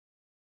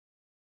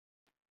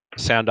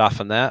sound off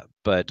on that,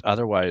 but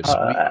otherwise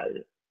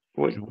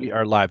we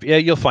are live. Yeah,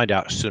 you'll find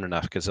out soon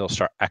enough because it'll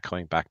start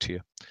echoing back to you.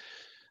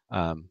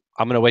 I'm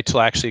going to wait till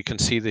I actually can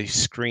see the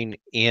screen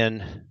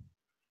in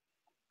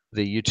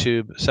the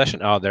YouTube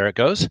session. Oh, there it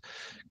goes.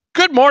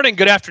 Good morning,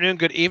 good afternoon,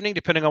 good evening,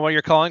 depending on where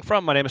you're calling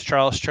from. My name is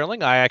Charles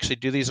Sterling. I actually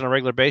do these on a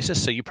regular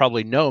basis, so you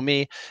probably know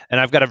me. And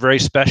I've got a very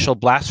special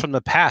blast from the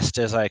past,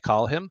 as I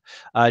call him,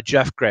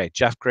 Geoff Gray.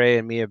 Geoff Gray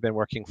and me have been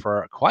working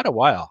for quite a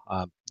while.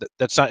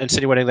 That's not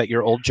insinuating that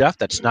you're old, Geoff.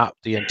 That's not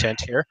the intent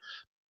here,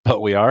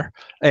 but we are.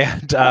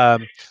 And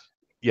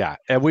yeah,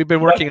 and we've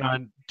been working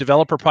on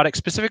developer products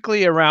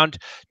specifically around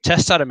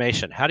test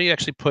automation. How do you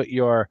actually put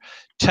your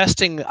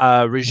testing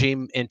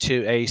regime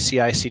into a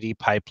CI/CD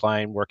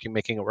pipeline,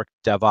 making it work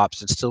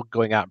DevOps, and still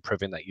going out and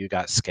proving that you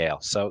got scale?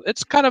 So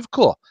it's kind of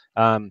cool.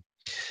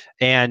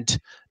 And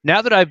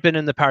now that I've been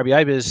in the Power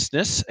BI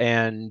business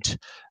and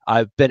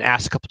I've been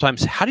asked a couple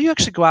times, how do you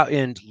actually go out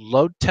and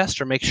load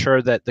test or make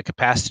sure that the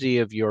capacity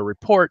of your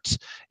reports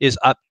is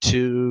up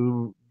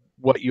to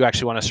what you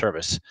actually want to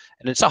service?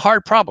 And it's a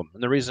hard problem.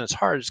 And the reason it's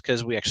hard is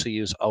because we actually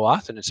use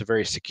OAuth, and it's a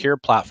very secure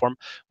platform,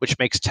 which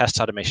makes test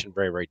automation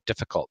very, very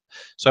difficult.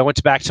 So I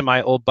went back to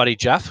my old buddy,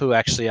 Geoff, who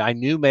actually I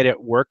knew made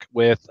it work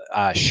with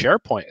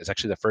SharePoint. It's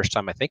actually the first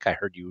time I think I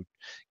heard you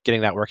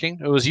getting that working.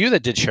 It was you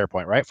that did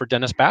SharePoint, right? For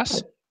Dennis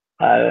Bass?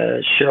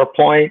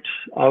 SharePoint,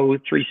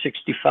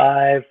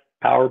 365,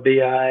 Power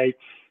BI,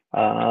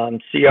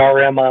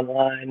 CRM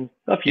Online,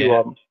 a few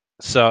of them.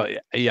 So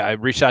yeah, I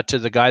reached out to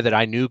the guy that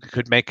I knew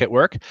could make it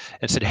work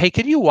and said, hey,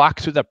 can you walk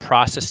through the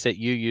process that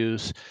you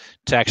use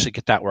to actually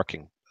get that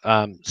working?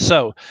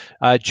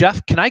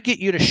 Geoff, can I get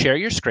you to share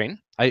your screen?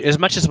 As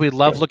much as we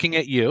love looking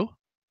at you,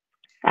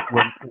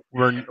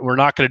 we're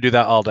not going to do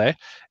that all day.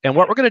 And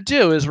what we're going to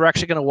do is we're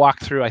actually going to walk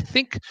through, I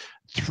think,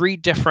 3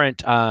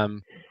 different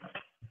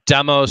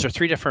demos or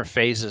 3 different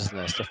phases in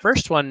this. The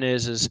first one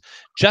is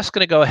just going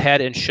to go ahead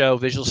and show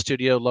Visual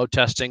Studio load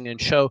testing and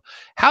show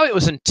how it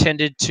was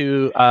intended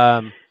to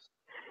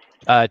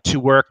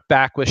work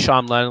back with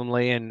Sean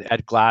Lenley and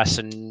Ed Glass,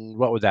 and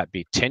what would that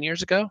be, 10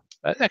 years ago?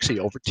 Actually,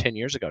 over 10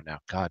 years ago now.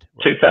 God.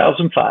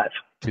 2005.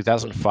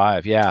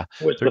 2005, yeah.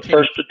 Was the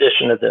first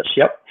edition of this,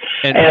 yep.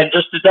 And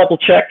just to double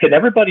check, can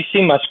everybody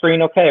see my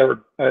screen okay?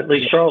 Or at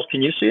least, Charles,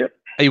 can you see it?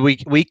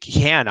 We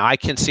can. I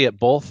can see it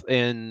both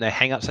in the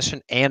Hangout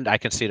session, and I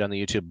can see it on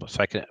the YouTube.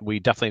 So we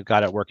definitely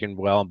got it working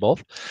well on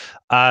both.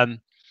 And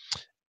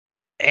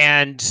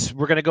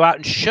we're going to go out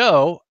and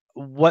show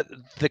what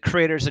the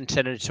creators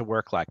intended to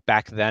work like.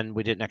 Back then,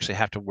 we didn't actually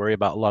have to worry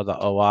about a lot of the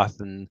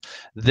OAuth and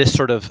this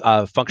sort of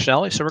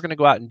functionality. So we're going to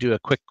go out and do a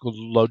quick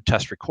load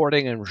test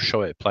recording and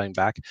show it playing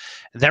back.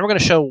 And then we're going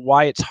to show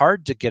why it's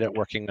hard to get it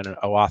working in an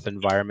OAuth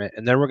environment.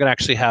 And then we're going to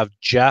actually have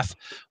Geoff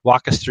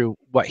walk us through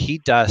what he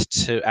does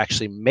to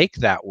actually make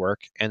that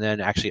work and then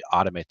actually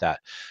automate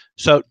that.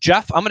 So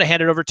Geoff, I'm going to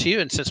hand it over to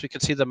you. And since we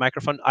can see the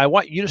microphone, I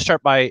want you to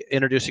start by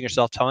introducing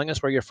yourself, telling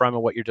us where you're from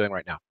and what you're doing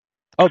right now.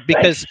 Oh,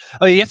 because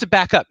you have to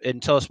back up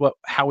and tell us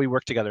how we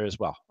work together as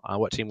well.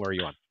 What team were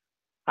you on?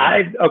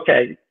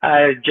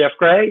 Geoff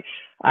Gray.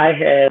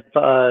 I'm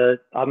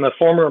a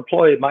former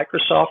employee of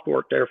Microsoft,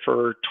 worked there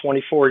for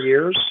 24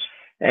 years,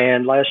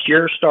 and last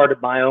year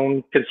started my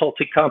own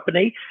consulting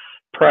company.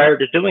 Prior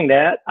to doing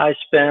that, I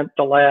spent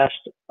the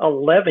last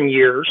 11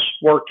 years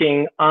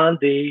working on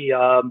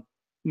the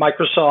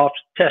Microsoft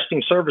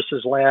Testing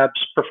Services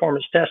Labs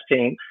performance test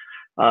team.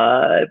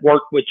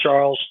 Worked with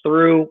Charles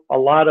through a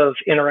lot of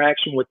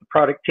interaction with the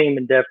product team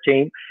and dev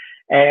team,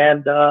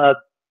 and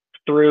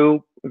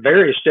through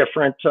various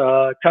different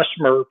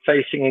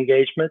customer-facing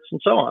engagements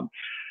and so on.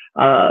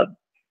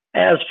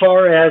 As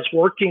far as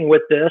working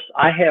with this,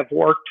 I have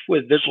worked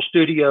with Visual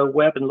Studio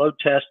Web and Load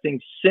Testing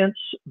since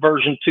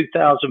version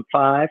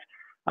 2005.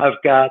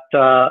 I've got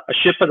a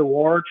Ship It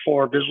Award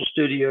for Visual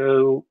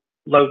Studio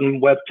Load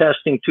and Web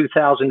Testing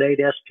 2008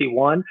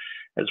 SP1,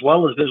 as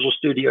well as Visual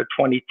Studio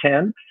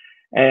 2010.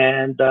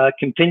 And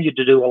continue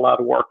to do a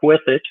lot of work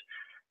with it.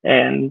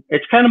 And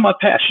it's kind of my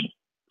passion.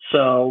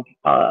 So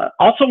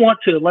also want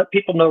to let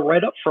people know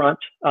right up front,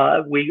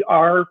 we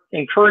are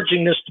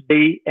encouraging this to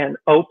be an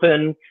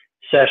open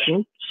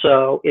session.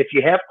 So if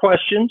you have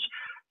questions,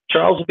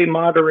 Charles will be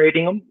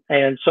moderating them,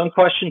 and some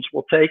questions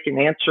we'll take and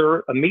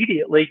answer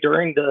immediately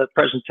during the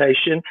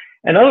presentation,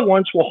 and other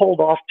ones we'll hold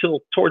off till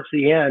towards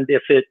the end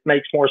if it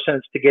makes more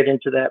sense to get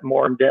into that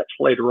more in depth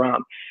later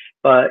on.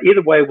 But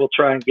either way, we'll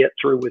try and get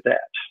through with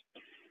that.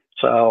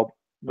 So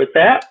with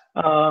that,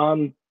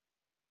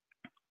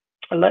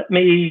 let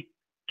me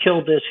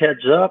kill this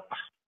heads up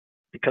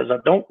because I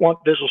don't want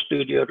Visual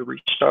Studio to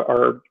restart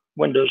or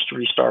Windows to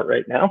restart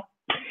right now.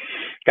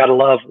 Gotta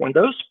love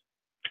Windows.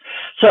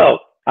 So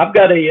I've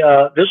got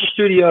a Visual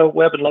Studio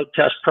Web and Load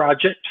Test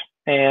project.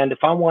 And if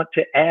I want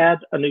to add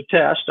a new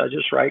test, I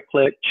just right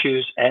click,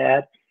 choose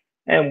Add,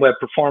 and Web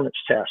Performance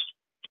Test.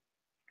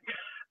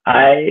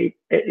 I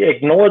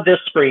ignore this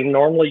screen.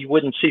 Normally you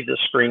wouldn't see this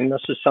screen.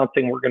 This is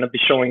something we're going to be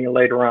showing you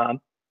later on.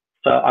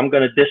 So I'm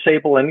going to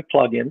disable any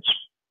plugins.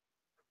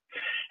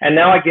 And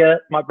now I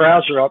get my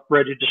browser up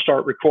ready to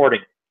start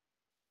recording.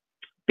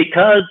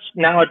 because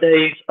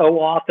nowadays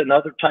OAuth and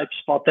other types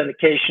of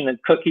authentication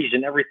and cookies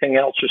and everything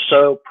else are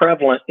so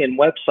prevalent in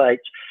websites,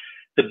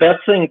 the best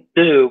thing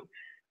to do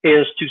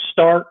is to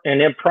start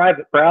an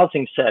in-private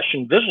browsing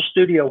session. Visual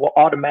Studio will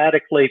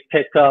automatically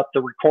pick up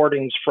the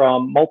recordings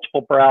from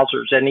multiple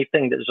browsers,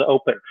 anything that is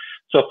open.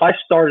 So if I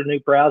start a new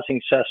browsing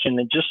session,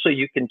 and just so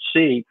you can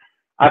see,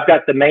 I've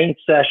got the main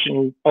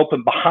session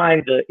open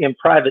behind the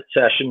in-private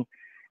session,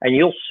 and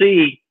you'll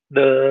see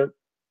the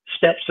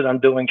steps that I'm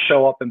doing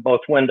show up in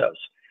both windows.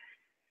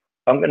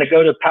 I'm going to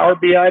go to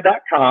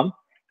powerbi.com.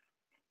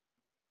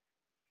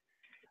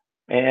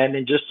 And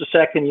in just a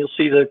second, you'll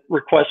see the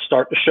requests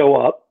start to show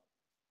up.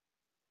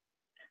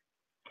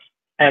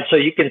 And so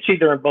you can see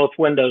they're in both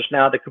windows.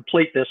 Now to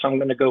complete this, I'm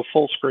going to go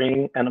full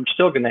screen, and I'm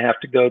still going to have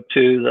to go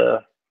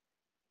to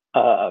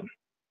the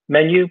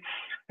menu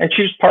and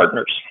choose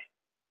partners.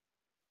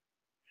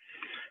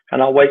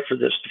 And I'll wait for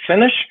this to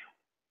finish.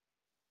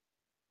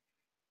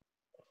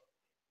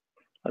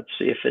 Let's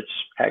see if it's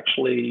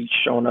actually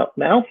shown up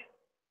now.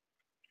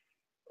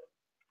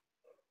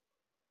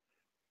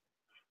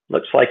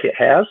 Looks like it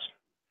has.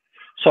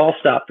 So I'll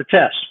stop the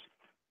test.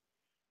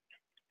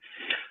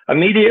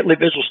 Immediately,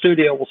 Visual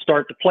Studio will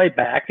start the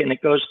playback, and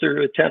it goes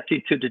through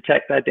attempting to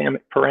detect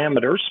dynamic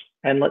parameters.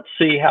 And let's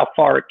see how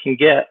far it can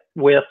get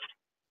with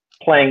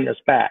playing this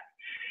back.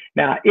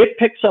 Now, it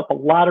picks up a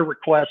lot of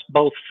requests,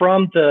 both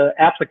from the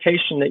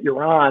application that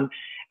you're on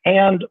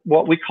and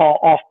what we call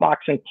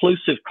off-box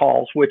inclusive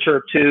calls, which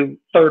are to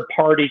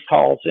third-party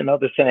calls and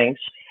other things.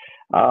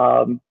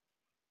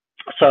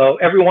 So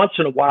every once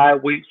in a while,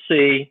 we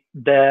see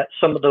that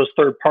some of those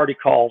third-party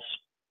calls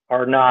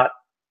are not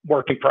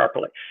working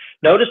properly.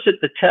 Notice that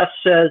the test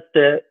says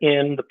that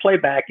in the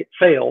playback, it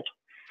failed.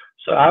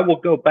 So I will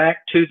go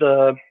back to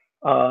the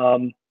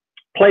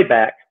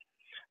playback.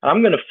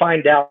 I'm going to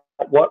find out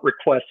what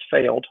requests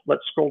failed.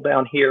 Let's scroll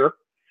down here.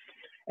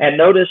 And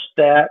notice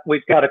that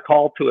we've got a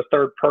call to a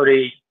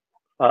third-party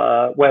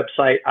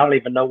website. I don't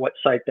even know what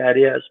site that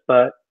is,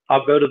 but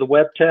I'll go to the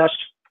web test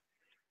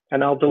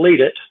and I'll delete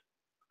it.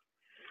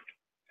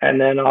 And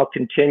then I'll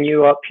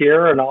continue up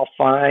here and I'll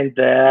find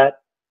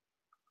that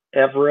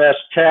Everest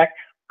Tech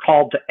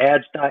called to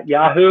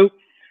ads.yahoo,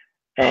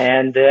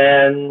 and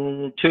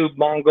then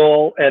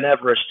TubeMongol and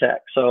Everest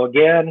Tech. So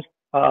again,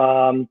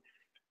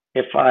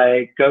 if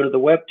I go to the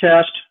web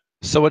test.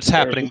 So what's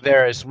happening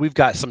there is we've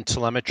got some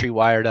telemetry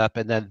wired up,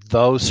 and then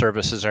those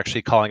services are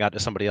actually calling out to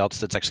somebody else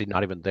that's actually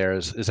not even there.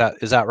 Is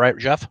that right,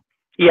 Geoff?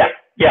 Yeah.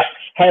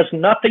 Has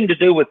nothing to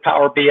do with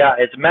Power BI.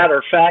 As a matter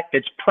of fact,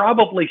 it's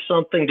probably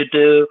something to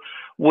do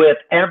with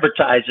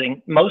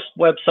advertising. Most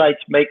websites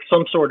make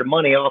some sort of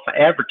money off of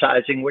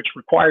advertising, which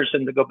requires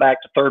them to go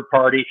back to third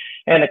party.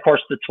 And of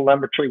course, the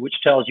telemetry, which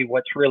tells you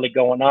what's really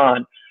going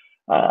on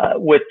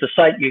with the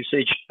site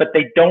usage, but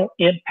they don't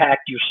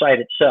impact your site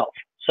itself.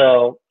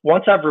 So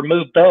once I've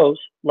removed those,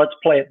 let's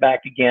play it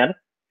back again.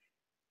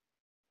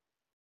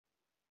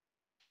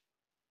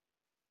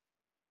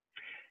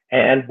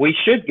 And we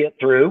should get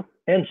through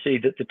and see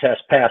that the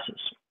test passes.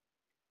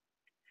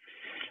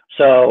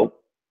 So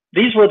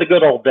these were the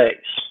good old days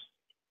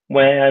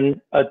when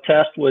a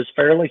test was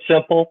fairly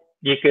simple.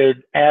 You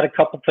could add a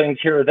couple things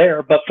here or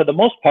there, but for the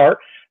most part,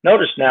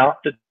 notice now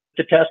that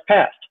the test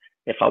passed.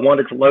 If I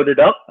wanted to load it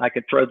up, I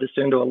could throw this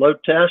into a load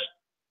test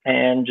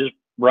and just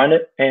run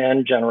it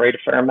and generate a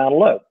fair amount of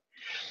load.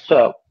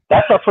 So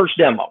that's our first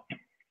demo.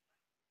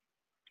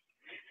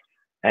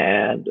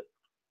 And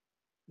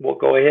we'll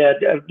go ahead.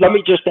 Let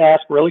me just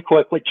ask really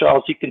quickly,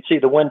 Charles, you can see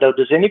the window.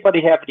 Does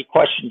anybody have any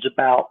questions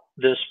about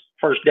this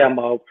first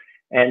demo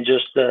and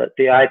just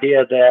the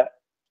idea that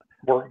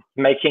we're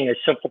making a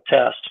simple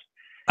test?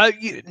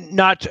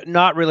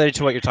 Not related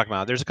to what you're talking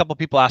about. There's a couple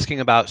people asking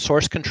about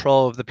source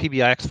control of the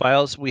PBIX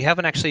files. We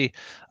haven't actually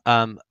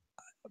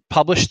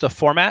published the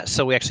format,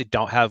 so we actually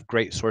don't have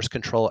great source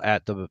control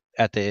at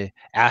the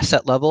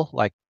asset level,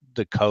 like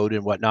the code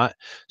and whatnot.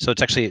 So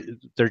it's actually,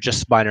 they're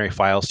just binary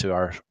files to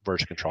our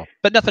version control,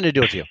 but nothing to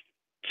do with you.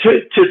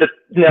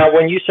 Now,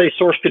 when you say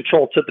source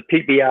control to the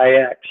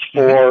PBIX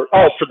for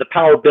for the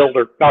Power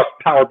Builder,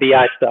 Power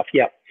BI stuff,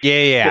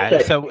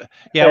 So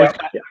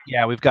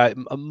we've got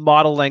a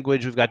model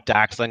language, we've got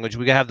DAX language,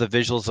 we have the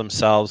visuals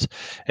themselves,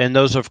 and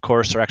those of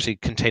course are actually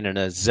contained in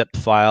a zip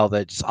file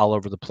that's all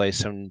over the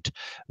place, and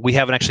we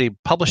haven't actually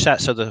published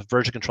that, so the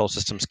version control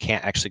systems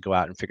can't actually go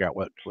out and figure out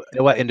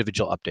what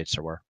individual updates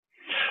there were.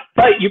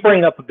 But you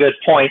bring up a good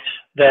point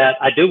that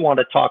I do want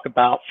to talk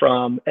about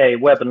from a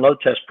web and load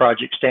test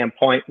project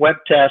standpoint. Web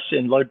tests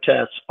and load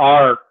tests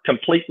are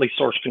completely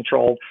source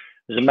controlled.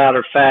 As a matter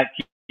of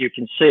fact, you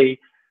can see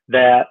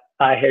that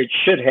I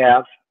should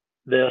have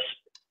this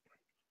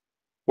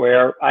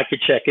where I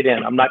could check it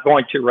in. I'm not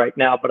going to right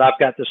now, but I've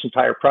got this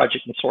entire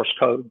project in source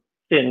code,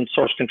 in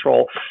source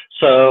control,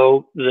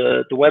 so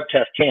the web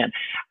test can.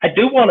 I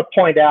do want to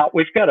point out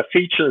we've got a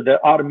feature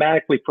that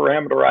automatically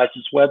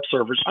parameterizes web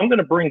servers. I'm going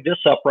to bring this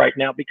up right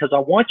now because I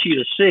want you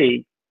to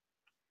see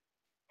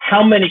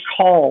how many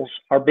calls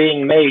are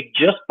being made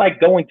just by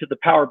going to the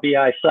Power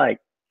BI site.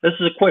 This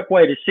is a quick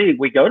way to see.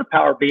 We go to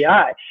Power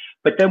BI.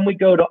 But then we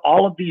go to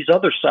all of these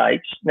other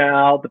sites.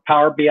 Now, the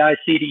Power BI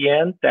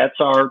CDN, that's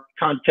our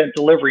content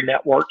delivery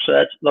network.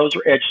 So those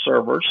are edge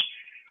servers.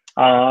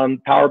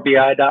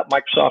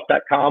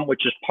 PowerBI.Microsoft.com,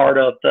 which is part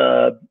of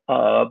the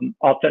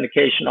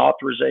authentication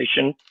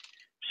authorization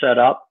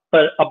setup,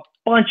 but a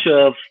bunch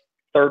of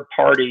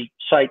third-party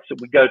sites that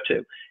we go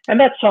to. And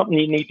that's something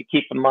you need to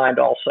keep in mind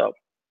also.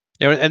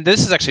 Yeah, and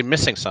this is actually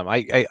missing some.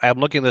 I'm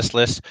looking at this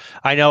list.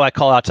 I know I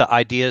call out to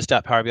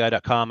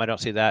ideas.powerbi.com. I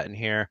don't see that in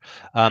here.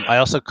 I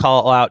also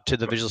call out to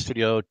the Visual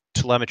Studio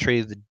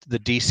telemetry, the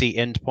DC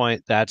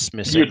endpoint. That's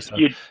missing.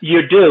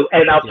 You do,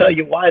 and I'll tell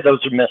you why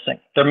those are missing.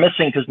 They're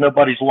missing because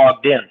nobody's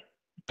logged in.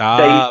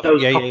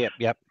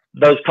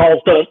 Those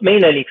calls don't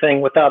mean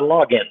anything without a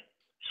login.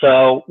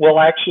 So we'll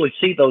actually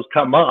see those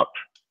come up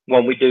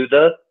when we do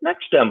the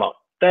next demo.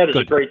 That is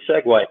a great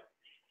segue.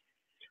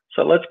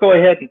 So let's go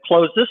ahead and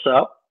close this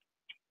up.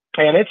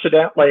 And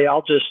incidentally,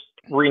 I'll just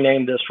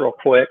rename this real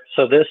quick.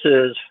 So this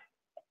is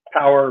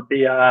Power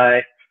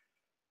BI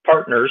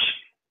Partners.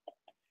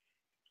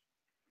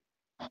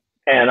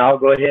 And I'll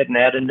go ahead and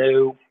add a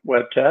new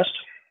web test.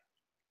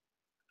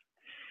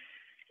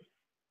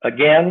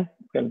 Again,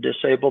 I'm going to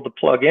disable the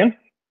plugin.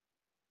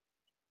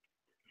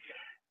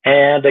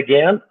 And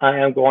again, I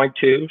am going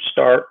to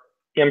start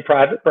in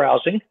private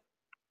browsing.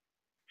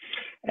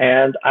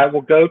 And I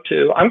will go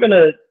to, I'm going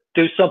to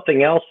do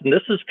something else, and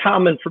this is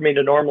common for me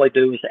to normally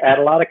do, is add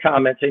a lot of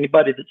comments.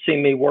 Anybody that's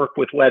seen me work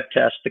with web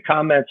tests, the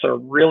comments are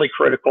really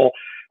critical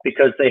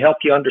because they help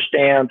you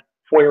understand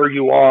where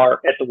you are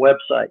at the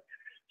website.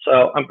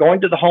 So I'm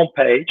going to the home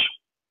page.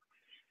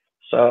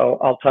 So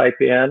I'll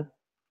type in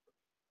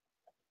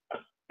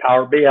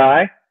Power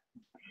BI,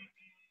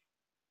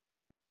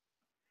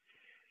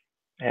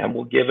 and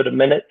we'll give it a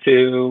minute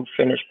to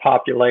finish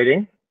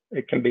populating.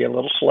 It can be a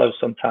little slow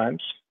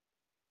sometimes.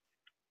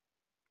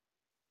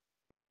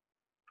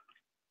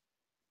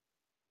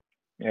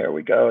 There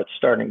we go. It's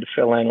starting to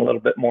fill in a little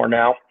bit more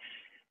now.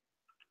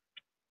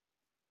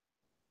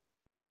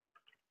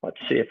 Let's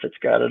see if it's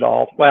got it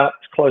all. Well,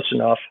 it's close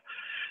enough.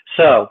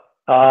 So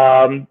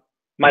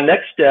my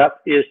next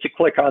step is to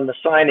click on the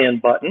sign in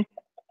button.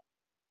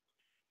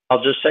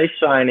 I'll just say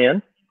sign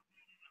in,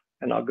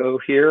 and I'll go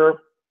here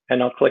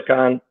and I'll click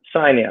on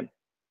sign in.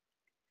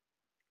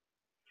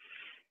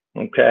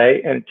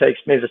 Okay, and it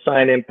takes me to the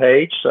sign in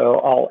page. So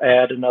I'll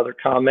add another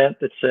comment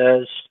that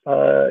says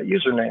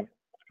username.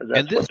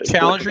 And this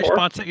challenge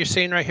response that you're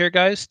seeing right here,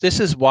 guys,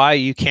 this is why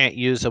you can't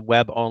use a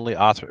web-only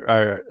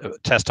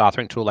test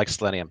authoring tool like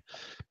Selenium,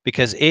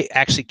 because it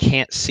actually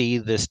can't see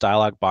this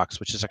dialog box,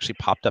 which is actually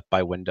popped up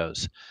by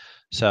Windows.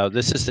 So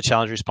this is the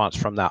challenge response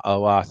from that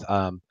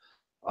OAuth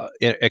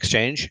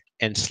exchange,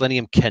 and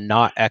Selenium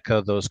cannot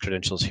echo those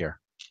credentials here.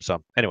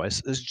 So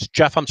anyways,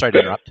 Geoff, I'm sorry to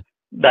interrupt.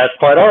 That's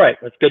quite all right.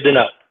 That's good to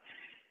know.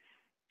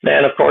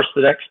 And of course,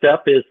 the next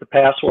step is the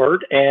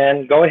password,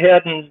 and go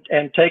ahead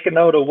and take a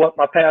note of what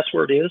my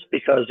password is,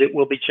 because it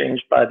will be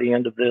changed by the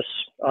end of this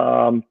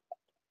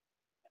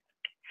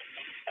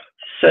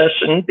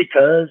session,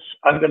 because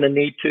I'm going to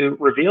need to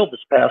reveal this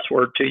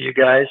password to you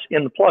guys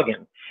in the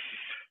plugin.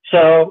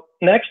 So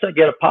next I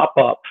get a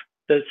pop-up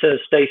that says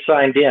stay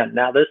signed in.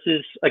 Now this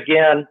is,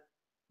 again,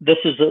 this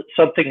is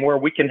something where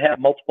we can have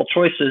multiple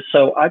choices.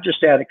 So I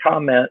just add a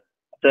comment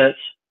that's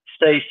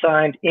stay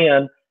signed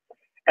in,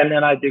 and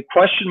then I do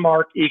question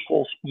mark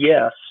equals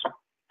yes.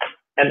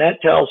 And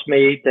that tells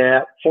me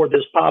that for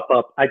this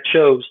pop-up, I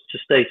chose to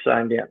stay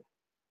signed in.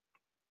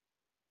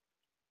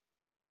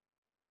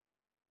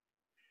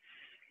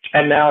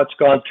 And now it's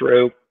gone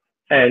through,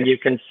 and you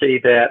can see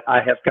that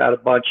I have got a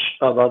bunch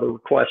of other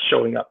requests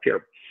showing up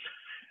here.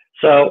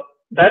 So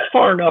that's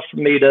far enough for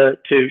me to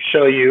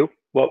show you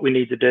what we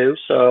need to do.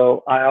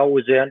 So I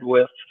always end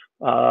with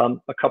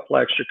a couple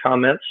extra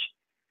comments,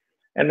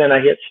 and then I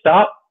hit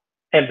stop,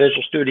 and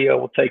Visual Studio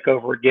will take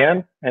over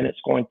again, and it's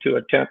going to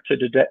attempt to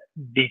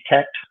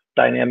detect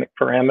dynamic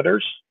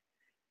parameters.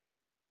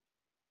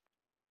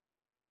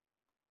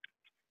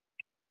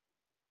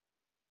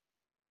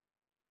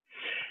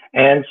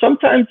 And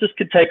sometimes this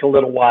could take a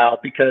little while,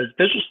 because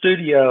Visual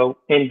Studio,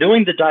 in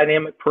doing the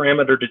dynamic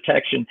parameter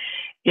detection,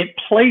 it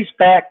plays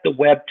back the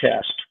web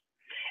test,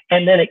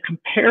 and then it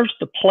compares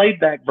the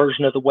playback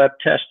version of the web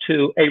test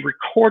to a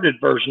recorded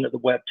version of the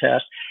web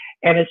test.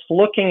 And it's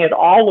looking at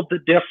all of the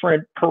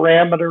different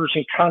parameters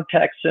and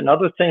contexts and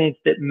other things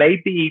that may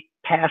be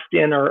passed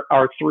in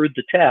or through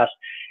the test.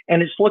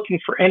 And it's looking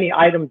for any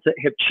items that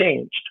have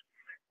changed,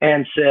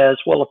 and says,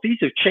 well, if these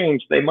have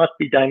changed, they must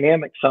be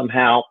dynamic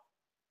somehow.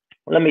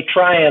 Let me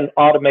try and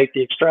automate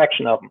the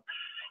extraction of them.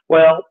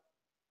 Well,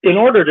 in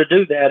order to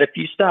do that, if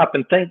you stop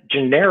and think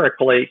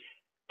generically,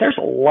 there's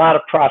a lot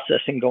of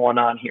processing going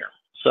on here.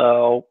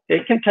 So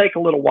it can take a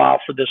little while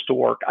for this to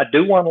work. I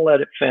do want to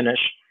let it finish.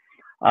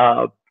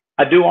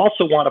 I do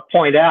also want to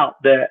point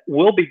out that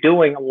we'll be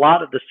doing a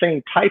lot of the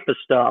same type of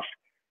stuff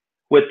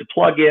with the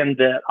plugin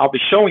that I'll be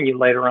showing you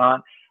later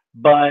on,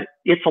 but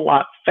it's a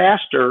lot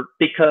faster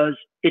because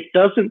it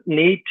doesn't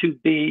need to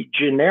be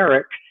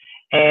generic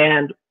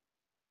and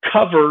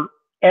cover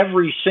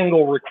every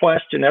single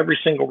request and every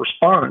single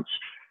response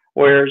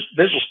whereas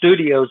Visual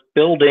Studio is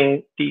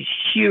building these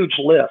huge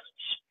lists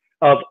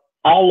of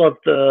all of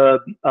the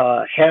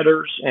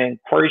headers and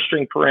query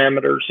string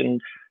parameters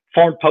and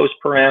form post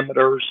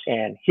parameters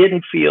and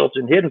hidden fields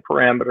and hidden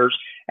parameters,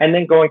 and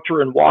then going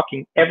through and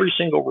walking every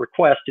single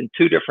request in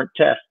 2 different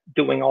tests,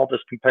 doing all this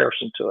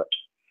comparison to it.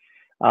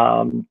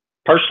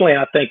 Personally,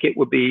 I think it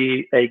would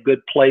be a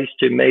good place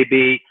to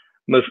maybe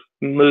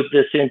move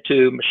this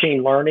into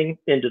machine learning,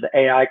 into the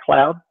AI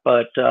cloud,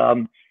 but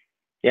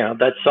you know,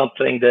 that's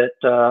something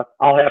that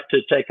I'll have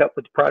to take up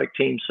with the product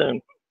team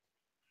soon.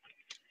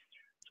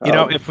 You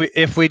know,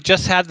 if we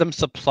just had them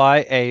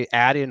supply a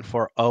add-in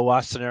for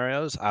OWASP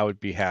scenarios, I would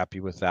be happy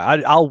with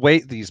that. I'll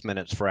wait these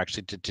minutes for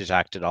actually to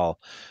detect it all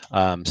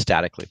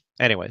statically.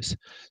 Anyways,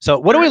 so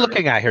what are we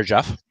looking at here,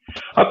 Geoff?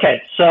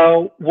 Okay,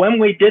 so when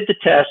we did the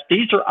test,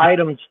 these are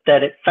items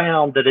that it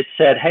found that it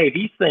said, hey,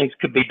 these things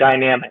could be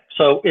dynamic.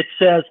 So it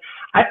says,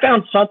 I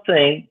found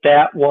something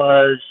that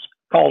was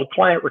called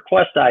client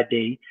request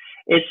ID.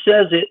 It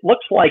says it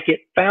looks like it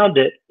found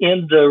it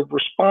in the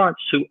response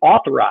to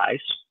authorize,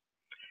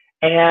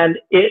 and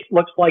it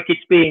looks like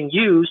it's being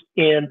used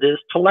in this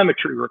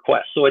telemetry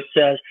request. So it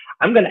says,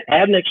 I'm going to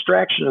add an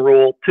extraction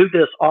rule to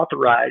this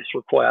authorize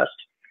request.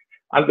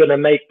 I'm going to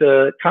make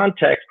the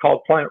context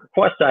called client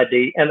request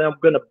ID, and I'm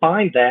going to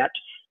bind that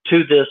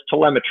to this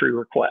telemetry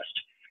request.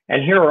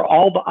 And here are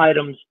all the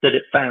items that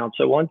it found.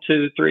 So 1,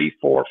 2, 3,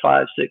 4,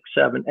 5, 6,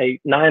 7,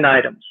 8, 9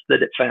 items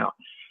that it found.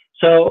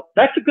 So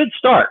that's a good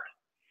start,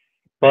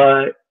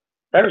 but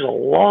there's a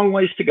long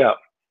ways to go.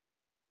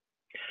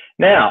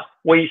 Now,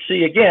 we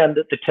see again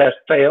that the test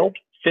failed,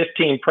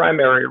 15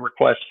 primary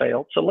requests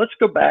failed. So let's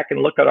go back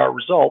and look at our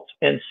results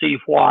and see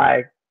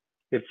why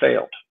it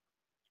failed.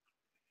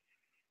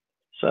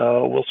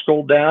 So we'll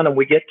scroll down and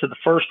we get to the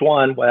first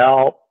one.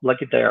 Well,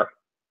 look at there.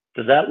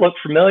 Does that look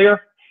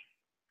familiar?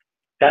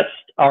 That's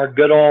our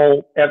good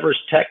old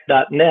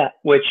everesttech.net,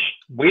 which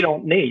we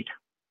don't need.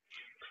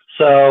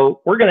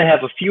 So we're going to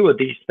have a few of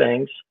these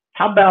things.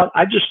 How about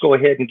I just go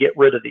ahead and get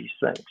rid of these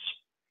things?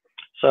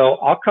 So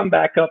I'll come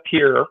back up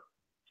here.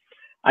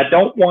 I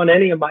don't want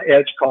any of my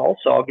edge calls,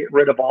 so I'll get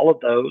rid of all of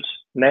those.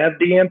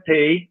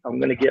 NavDMP, I'm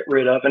going to get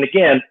rid of. And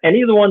again,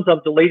 any of the ones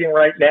I'm deleting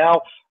right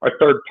now are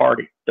third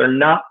party. They're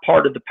not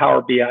part of the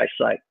Power BI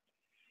site.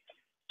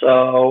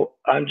 So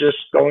I'm just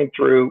going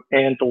through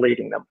and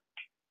deleting them.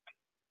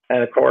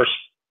 And of course,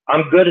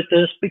 I'm good at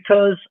this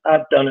because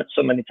I've done it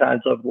so many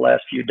times over the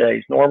last few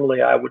days.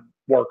 Normally, I would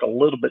work a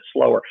little bit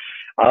slower.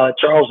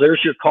 Charles,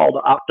 there's your call to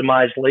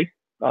Optimizely.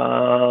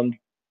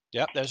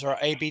 Yep, there's our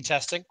A/B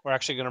testing. We're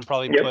actually going to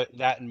probably put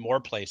that in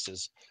more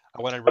places.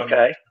 I want to run.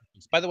 Okay.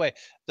 By the way,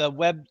 the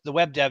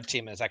web dev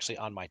team is actually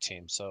on my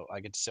team, so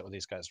I get to sit with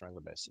these guys on a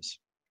regular basis.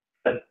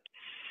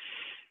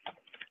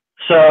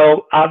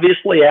 So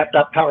obviously,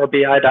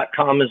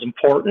 app.powerbi.com is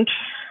important,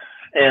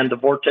 and the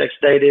Vortex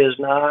data is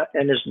not,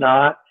 and is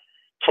not.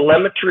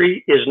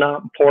 Telemetry is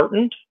not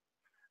important.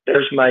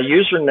 There's my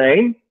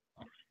username.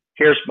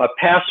 Here's my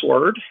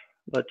password.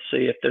 Let's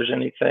see if there's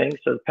anything.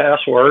 So the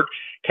password,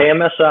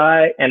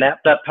 KMSI and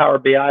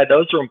app.powerbi,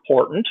 those are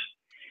important.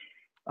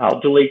 I'll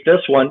delete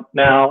this one.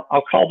 Now,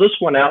 I'll call this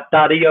one out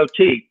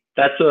 .eot.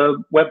 That's a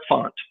web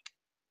font.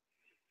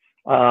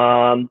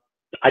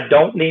 I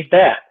don't need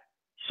that,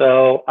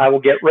 so I will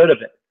get rid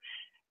of it.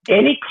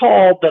 Any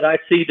call that I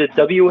see to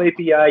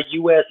WABI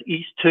US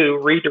East 2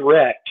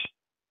 redirect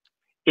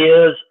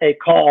is a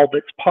call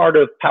that's part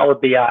of Power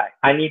BI.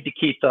 I need to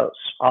keep those.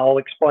 I'll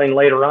explain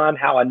later on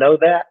how I know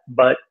that,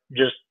 but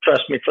just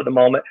trust me for the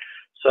moment.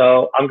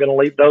 So I'm going to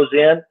leave those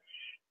in.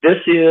 This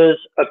is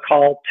a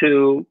call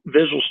to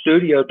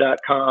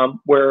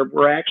visualstudio.com where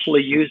we're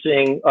actually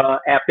using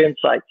App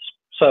Insights.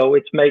 So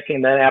it's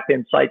making that App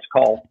Insights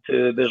call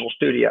to Visual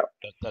Studio.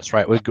 That's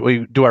right. We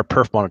do our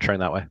perf monitoring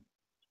that way.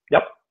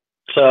 Yep.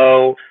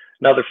 So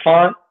another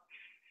font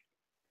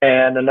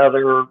and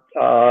another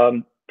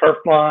perf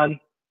mon.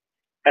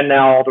 And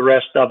now all the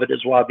rest of it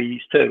is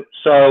YBEs too.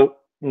 So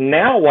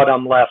now what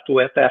I'm left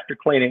with after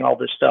cleaning all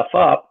this stuff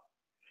up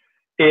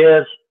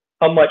is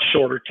a much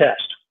shorter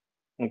test,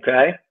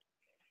 okay?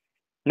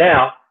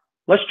 Now,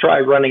 let's try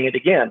running it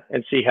again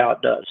and see how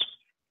it does.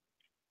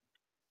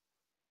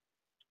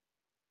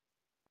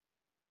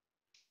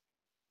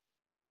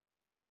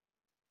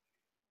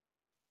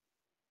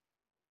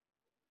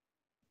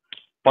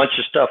 Bunch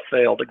of stuff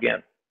failed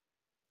again.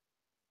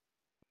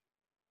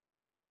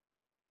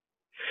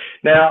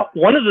 Now,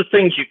 one of the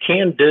things you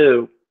can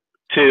do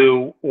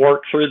to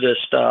work through this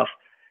stuff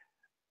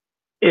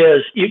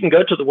is you can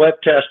go to the web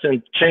test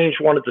and change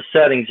one of the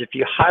settings. If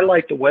you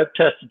highlight the web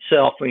test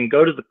itself and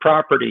go to the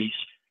properties,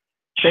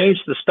 change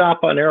the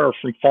stop on error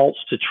from false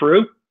to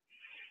true.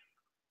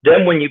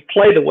 Then when you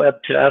play the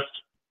web test,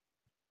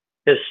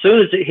 as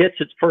soon as it hits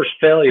its first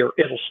failure,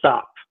 it'll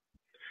stop.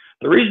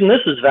 The reason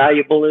this is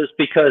valuable is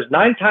because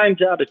 9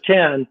 times out of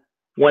 10,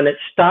 when it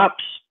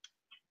stops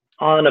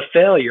on a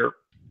failure,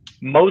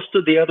 most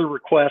of the other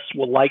requests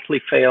will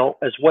likely fail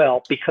as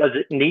well because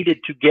it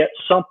needed to get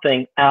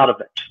something out of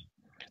it.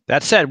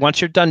 That said,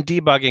 once you're done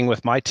debugging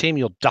with my team,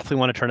 you'll definitely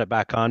want to turn it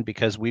back on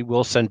because we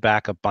will send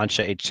back a bunch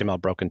of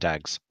HTML broken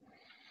tags.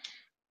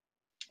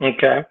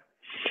 Okay.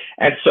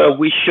 And so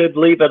we should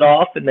leave it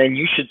off, and then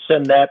you should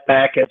send that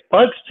back as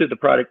bugs to the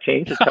product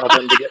team to tell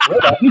them to get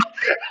rid of them.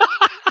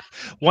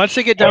 Once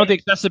they get done with the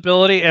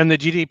accessibility and the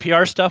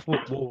GDPR stuff,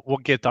 we'll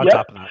get on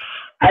top of that.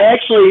 I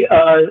actually,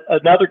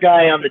 another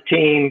guy on the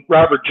team,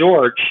 Robert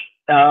George,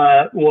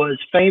 was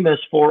famous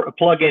for a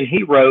plugin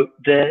he wrote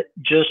that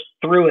just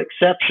threw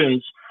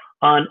exceptions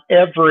on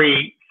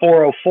every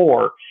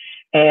 404,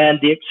 and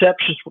the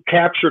exceptions were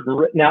captured and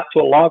written out to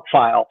a log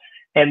file,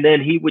 and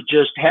then he would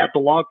just have the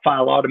log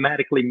file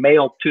automatically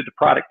mailed to the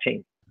product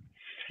team.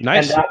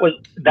 Nice. And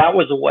that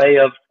was a way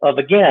of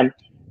again,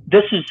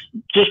 this is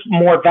just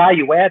more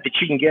value add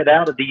that you can get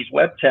out of these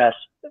web tests,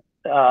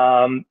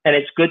 and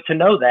it's good to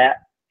know that.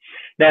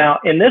 Now,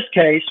 in this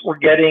case, we're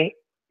getting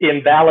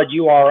invalid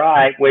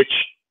URI, which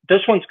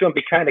this one's going to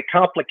be kind of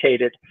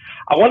complicated.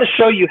 I want to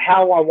show you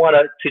how I want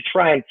to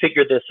try and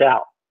figure this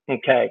out.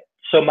 Okay,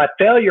 so my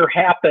failure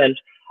happened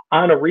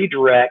on a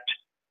redirect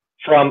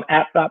from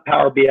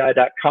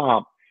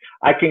app.powerbi.com.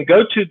 I can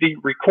go to the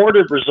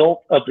recorded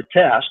result of the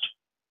test.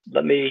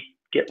 Let me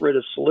get rid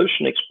of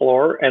Solution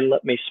Explorer and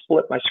let me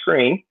split my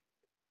screen.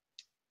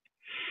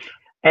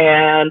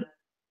 And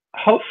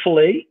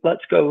hopefully,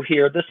 let's go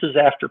here. This is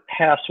after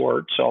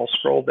password, so I'll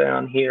scroll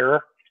down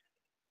here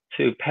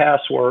to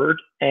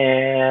password,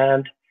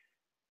 and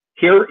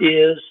here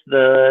is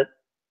the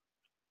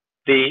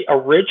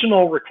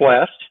original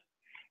request,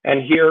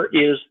 and here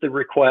is the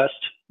request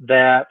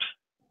that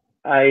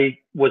I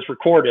was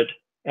recorded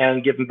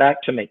and given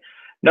back to me.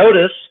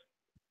 Notice,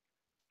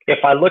 if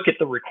I look at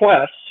the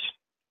requests,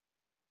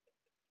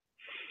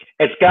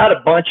 it's got a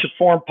bunch of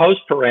form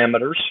post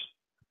parameters,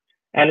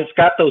 and it's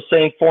got those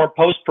same form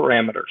post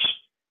parameters.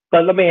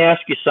 But let me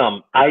ask you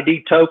something.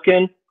 ID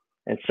token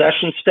and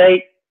session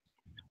state,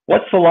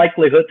 what's the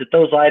likelihood that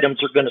those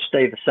items are going to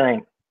stay the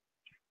same?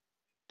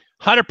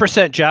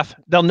 100%, Geoff.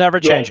 They'll never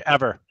change,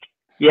 ever.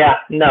 Yeah,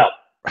 no.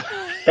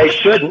 They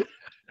shouldn't.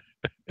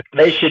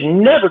 They should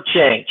never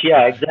change.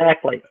 Yeah,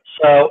 exactly.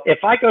 So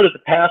if I go to the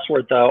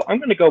password, though, I'm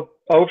going to go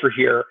over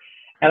here,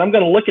 and I'm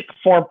going to look at the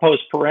form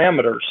post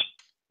parameters.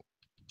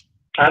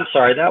 I'm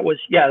sorry, that was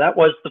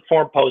the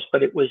form post,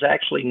 but it was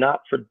actually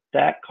not for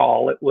that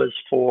call. It was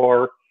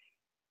for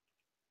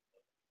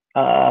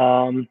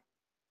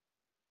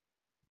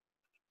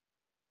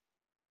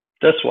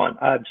this one.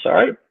 I'm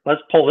sorry.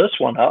 Let's pull this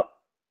one up.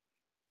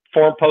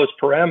 Form post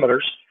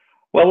parameters.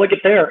 Well, look at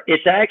there.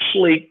 It's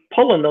actually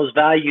pulling those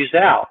values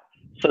out.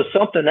 So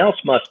something else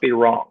must be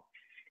wrong.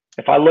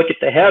 If I look at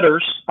the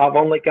headers, I've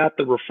only got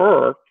the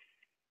referrer.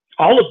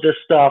 All of this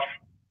stuff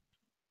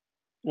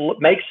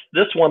makes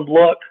this one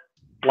look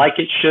like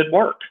it should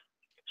work.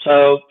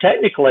 So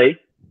technically,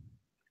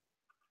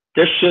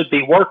 this should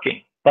be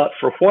working, but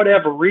for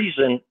whatever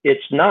reason,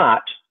 it's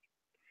not.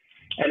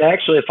 And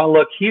actually, if I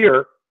look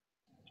here,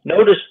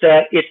 notice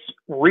that it's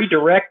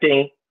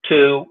redirecting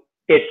to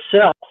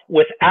itself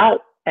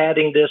without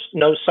adding this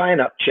no sign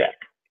up check.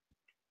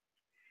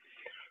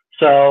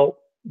 So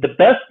the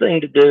best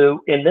thing to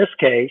do in this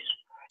case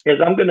is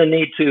I'm going to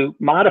need to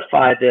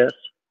modify this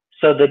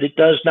so that it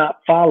does not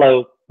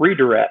follow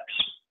redirects.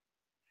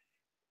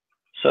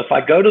 So if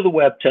I go to the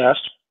web test,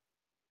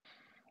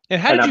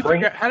 and how did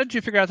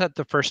you figure out that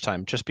the first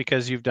time? Just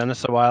because you've done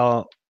this a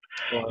while?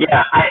 Or?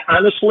 Yeah, I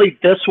honestly,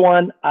 this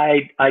one,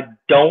 I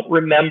don't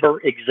remember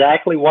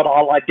exactly what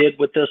all I did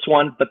with this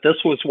one, but this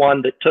was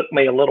one that took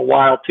me a little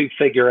while to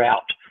figure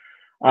out.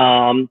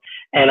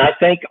 And I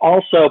think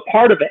also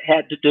part of it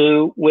had to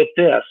do with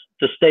this,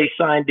 to stay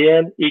signed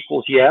in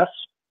equals yes.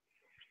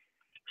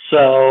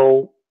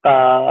 So,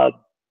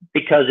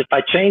 because if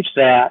I change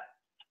that,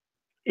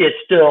 it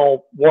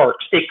still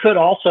works. It could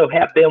also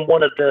have been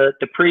one of the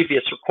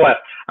previous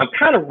requests. I'm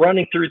kind of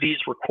running through these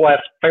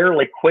requests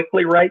fairly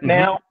quickly right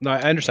now. No,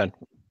 I understand.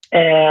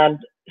 And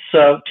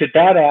so to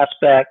that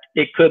aspect,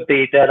 it could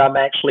be that I'm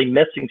actually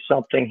missing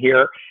something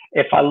here.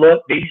 If I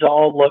look, these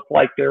all look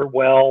like they're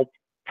well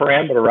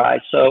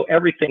parameterized, so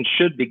everything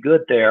should be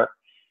good there.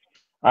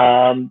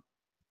 So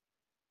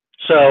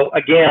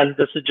again,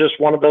 this is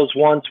just one of those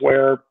ones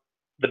where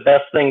the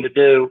best thing to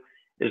do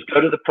is go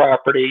to the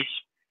properties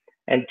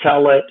and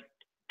tell it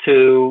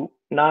to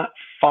not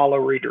follow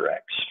redirects.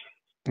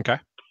 Okay.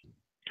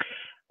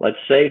 Let's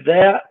save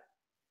that.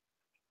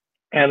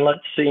 And let's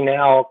see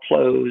now, I'll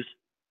close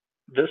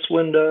this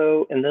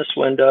window and this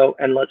window,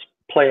 and let's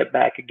play it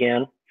back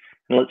again.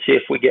 And let's see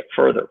if we get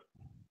further.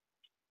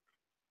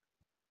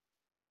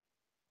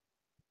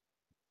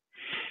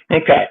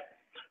 Okay,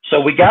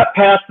 so we got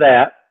past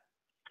that,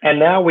 and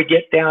now we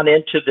get down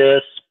into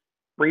this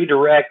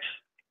redirect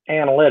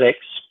analytics.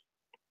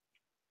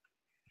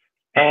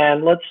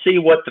 And let's see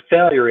what the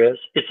failure is.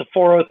 It's a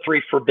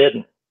 403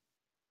 forbidden.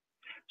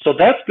 So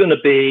that's going to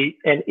be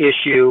an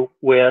issue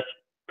with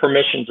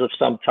permissions of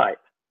some type.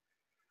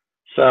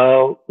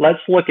 So let's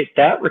look at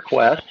that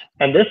request.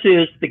 And this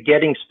is the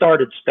getting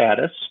started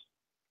status.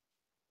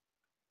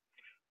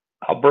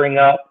 I'll bring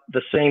up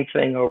the same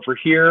thing over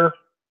here.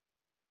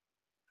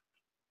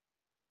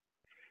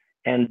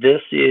 And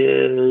this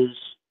is,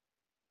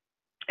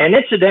 and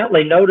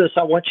incidentally, notice,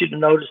 I want you to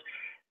notice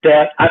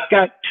that I've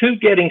got two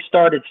getting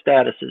started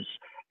statuses.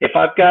 If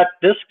I've got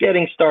this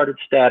getting started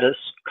status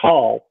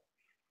call,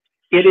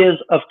 it is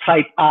of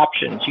type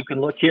options. You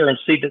can look here and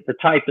see that the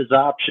type is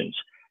options.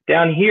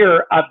 Down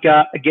here, I've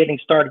got a getting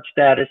started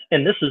status,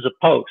 and this is a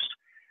post.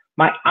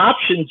 My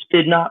options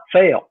did not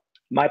fail.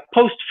 My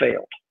post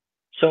failed.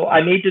 So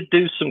I need to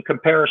do some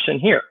comparison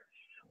here.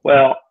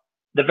 Well,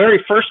 the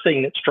very first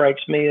thing that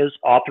strikes me is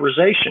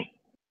authorization.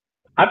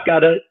 I've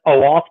got an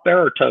OAuth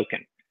bearer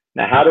token.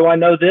 Now, how do I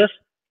know this?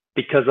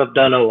 Because I've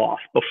done OAuth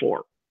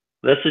before.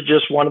 This is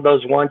just one of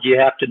those ones you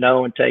have to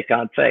know and take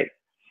on faith.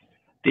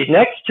 The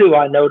next two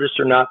I notice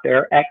are not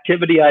there,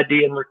 activity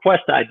ID and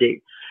request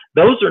ID.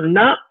 Those are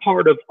not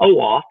part of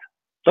OAuth.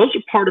 Those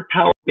are part of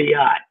Power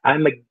BI.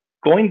 I'm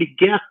going to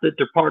guess that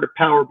they're part of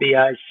Power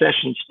BI's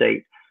session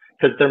state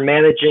because they're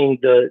managing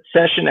the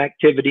session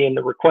activity and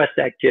the request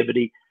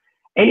activity.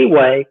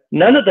 Anyway,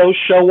 none of those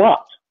show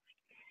up.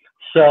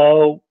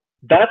 So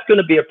that's going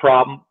to be a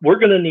problem. We're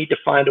going to need to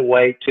find a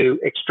way to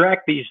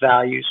extract these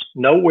values,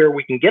 know where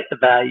we can get the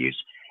values,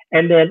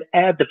 and then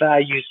add the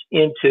values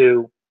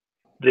into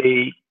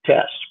the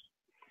test.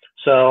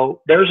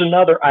 So there's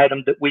another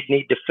item that we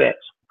need to fix.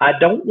 I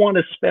don't want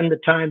to spend the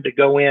time to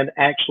go in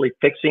actually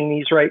fixing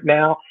these right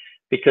now,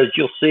 because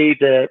you'll see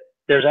that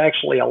there's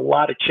actually a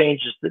lot of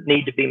changes that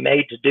need to be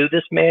made to do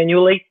this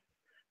manually.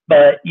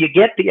 But you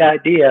get the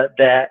idea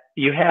that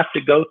you have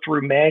to go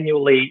through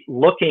manually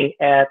looking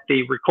at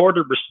the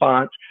recorded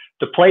response,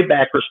 the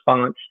playback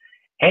response,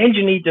 and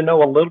you need to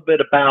know a little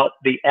bit about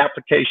the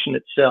application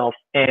itself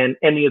and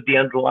any of the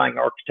underlying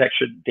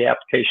architecture that the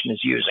application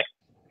is using.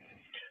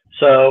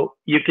 So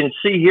you can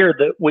see here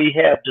that we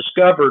have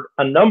discovered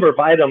a number of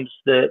items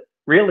that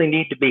really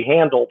need to be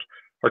handled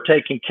or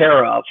taken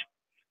care of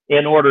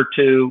in order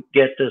to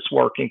get this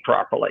working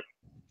properly.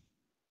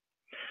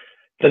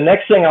 The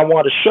next thing I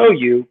want to show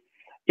you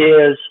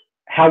is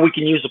how we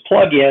can use a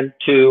plugin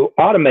to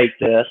automate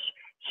this.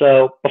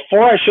 So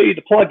before I show you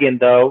the plugin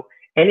though,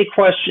 any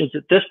questions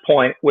at this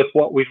point with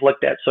what we've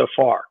looked at so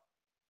far?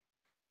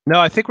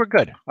 No, I think we're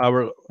good.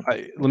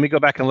 Let me go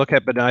back and look at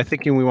it, but I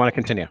think we want to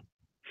continue.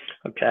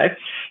 Okay,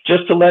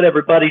 just to let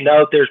everybody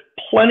know, there's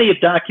plenty of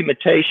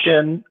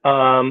documentation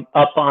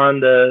up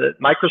on the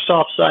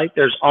Microsoft site.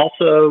 There's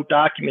also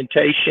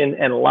documentation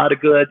and a lot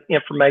of good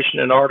information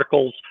and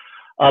articles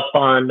up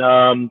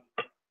on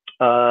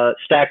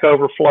Stack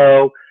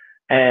Overflow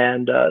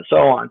and so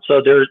on. So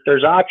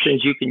there's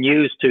options you can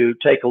use to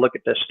take a look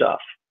at this stuff.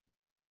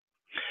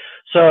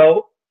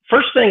 So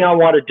first thing I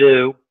want to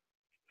do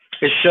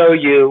is show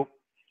you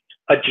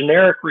a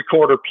generic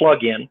recorder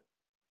plugin.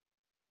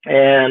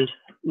 And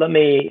let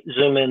me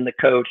zoom in the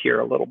code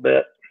here a little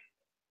bit.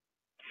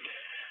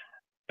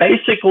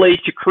 Basically,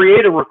 to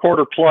create a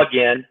recorder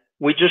plugin,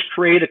 we just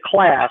create a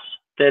class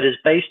that is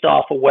based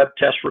off a web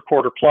test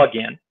recorder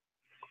plugin.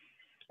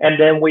 And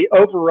then we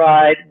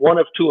override one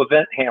of two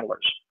event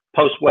handlers,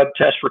 post web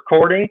test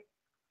recording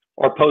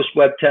or post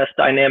web test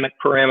dynamic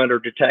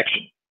parameter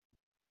detection.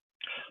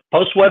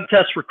 Post web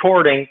test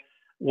recording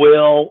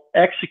will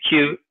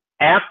execute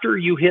after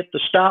you hit the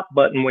stop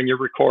button when you're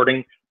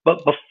recording,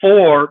 but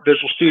before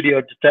Visual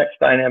Studio detects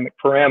dynamic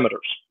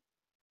parameters.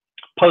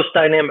 Post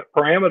dynamic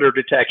parameter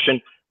detection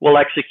will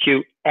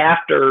execute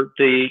after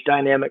the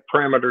dynamic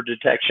parameter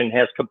detection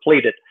has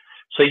completed.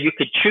 So you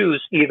could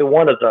choose either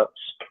one of those.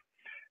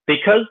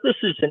 Because this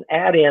is an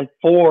add-in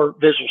for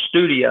Visual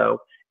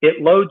Studio,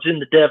 it loads in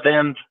the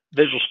DevM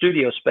Visual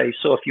Studio space.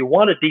 So if you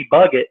want to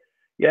debug it,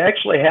 you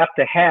actually have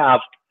to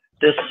have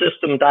this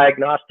system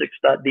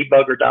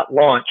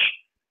diagnostics.debugger.launch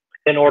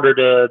in order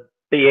to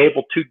be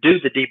able to do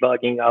the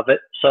debugging of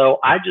it. So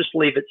I just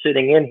leave it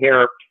sitting in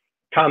here,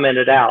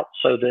 commented out,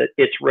 so that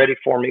it's ready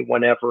for me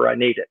whenever I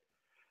need it.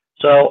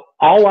 So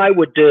all I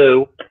would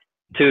do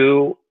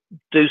to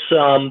do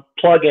some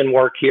plugin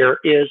work here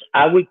is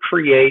I would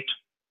create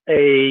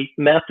a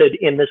method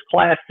in this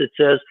class that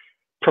says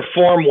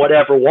perform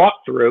whatever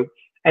walkthrough.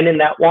 And in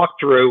that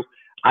walkthrough,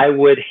 I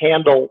would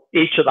handle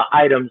each of the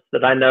items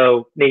that I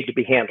know need to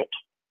be handled.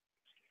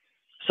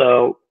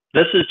 So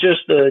this is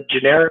just the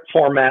generic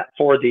format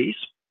for these.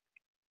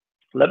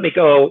 Let me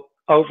go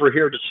over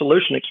here to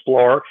Solution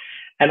Explorer,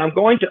 and I'm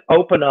going to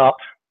open up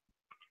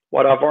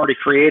what I've already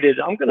created.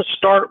 I'm going to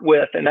start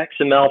with an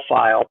XML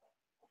file,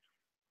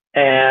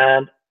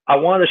 and I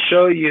want to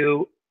show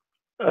you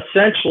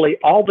essentially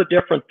all the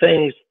different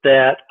things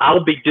that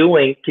I'll be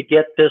doing to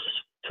get this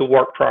to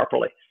work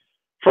properly.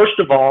 First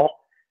of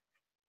all,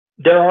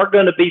 there are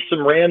going to be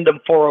some random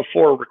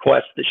 404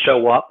 requests that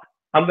show up.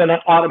 I'm going to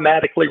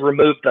automatically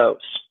remove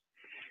those.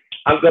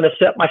 I'm going to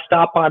set my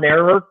stop on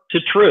error to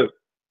true.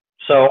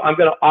 So I'm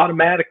going to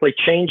automatically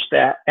change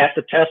that at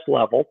the test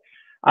level.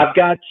 I've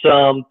got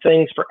some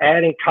things for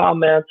adding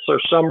comments or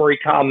summary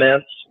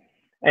comments,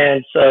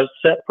 and so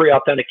set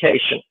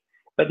pre-authentication.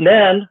 But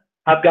then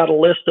I've got a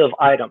list of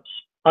items.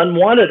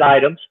 Unwanted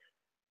items,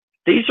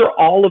 these are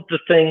all of the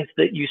things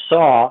that you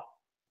saw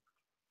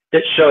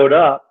that showed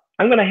up.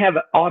 I'm going to have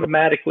it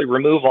automatically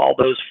remove all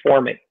those for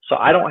me, so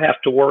I don't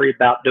have to worry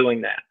about doing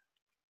that.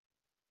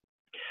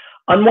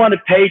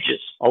 Unwanted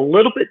pages, a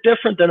little bit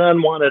different than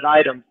unwanted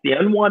items. The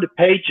unwanted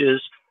pages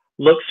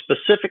look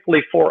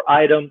specifically for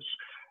items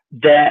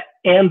that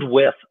end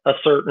with a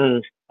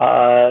certain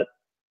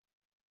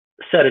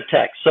set of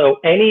text. So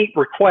any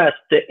request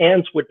that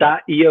ends with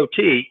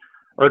 .eot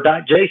or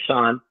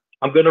 .json,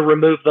 I'm going to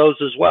remove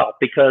those as well,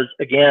 because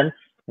again,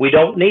 we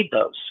don't need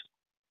those.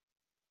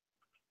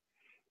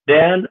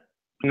 Then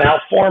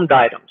malformed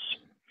items.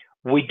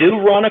 We do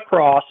run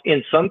across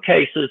in some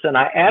cases, and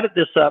I added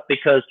this up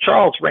because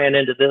Charles ran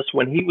into this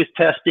when he was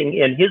testing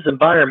in his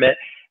environment,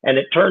 and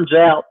it turns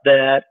out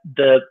that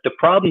the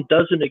problem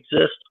doesn't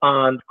exist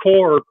on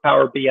core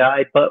Power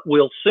BI, but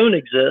will soon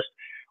exist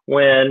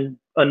when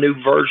a new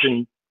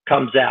version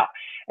comes out.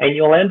 And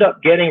you'll end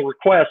up getting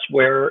requests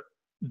where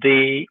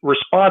the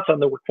response on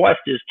the request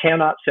is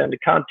cannot send a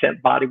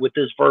content body with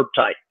this verb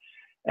type.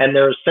 And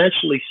they're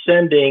essentially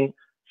sending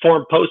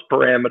form post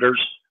parameters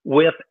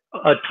with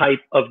a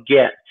type of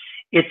get.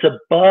 It's a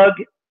bug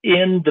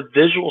in the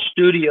Visual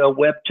Studio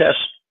Web Test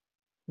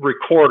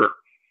recorder,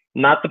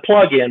 not the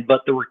plugin,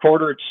 but the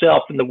recorder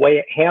itself and the way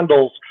it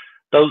handles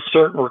those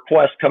certain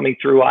requests coming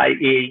through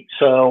IE.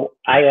 So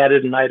I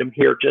added an item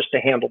here just to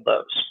handle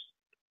those.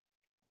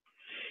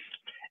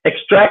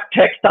 Extract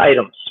text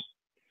items.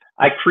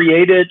 I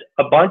created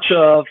a bunch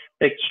of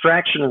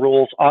extraction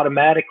rules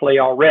automatically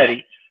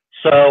already.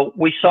 So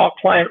we saw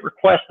client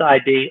request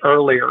ID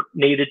earlier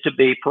needed to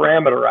be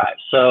parameterized.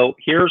 So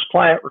here's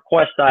client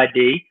request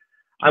ID.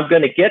 I'm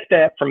going to get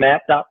that from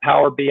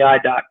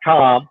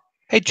app.powerbi.com.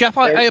 Hey, Geoff,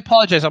 I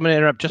apologize. I'm going to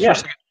interrupt just for a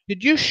second.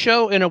 Did you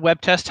show in a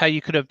web test how you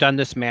could have done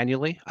this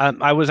manually?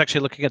 I was actually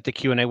looking at the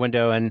Q&A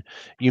window, and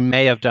you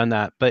may have done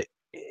that. But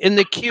in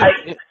the Q...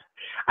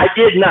 I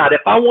did not.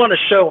 If I want to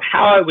show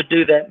how I would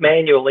do that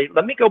manually,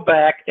 let me go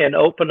back and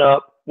open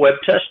up Web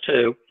Test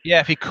 2.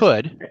 Yeah, if you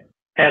could.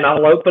 And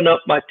I'll open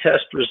up my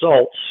test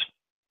results.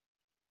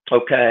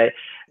 Okay.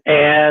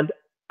 And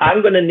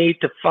I'm going to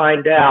need to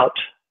find out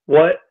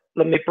let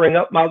me bring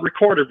up my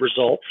recorded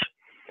results.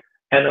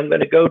 And I'm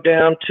going to go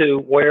down to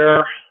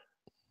where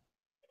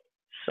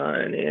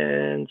sign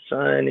in,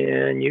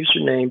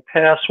 username,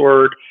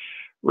 password,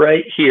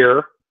 right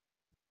here.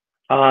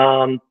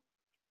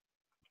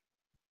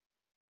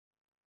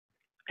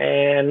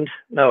 And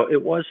no,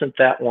 it wasn't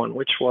that one.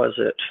 Which was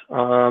it?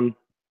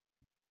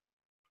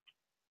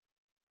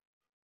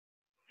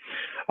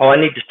 Oh, I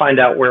need to find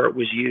out where it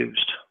was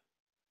used.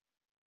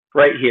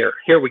 Right here.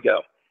 Here we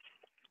go.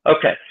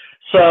 Okay.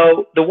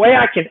 So the way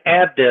I can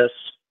add this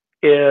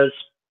is,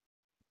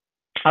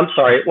 I'm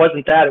sorry, it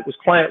wasn't that. It was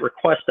client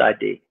request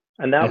ID.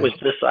 And that was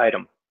this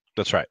item.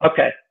 That's right.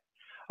 Okay.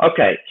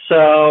 Okay.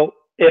 So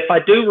if I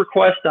do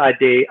request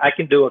ID, I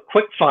can do a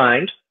quick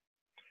find.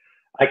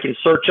 I can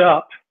search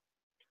up,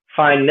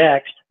 find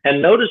next,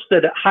 and notice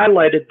that it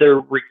highlighted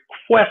the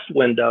request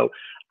window.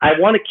 I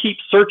want to keep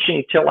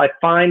searching till I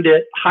find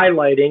it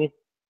highlighting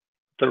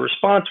the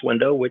response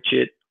window, which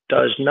it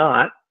does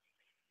not.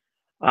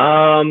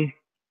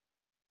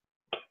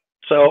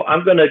 So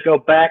I'm going to go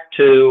back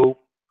to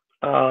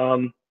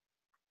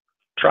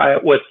try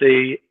it with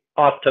the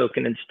auth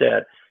token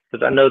instead,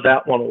 because I know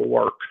that one will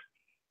work.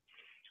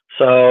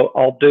 So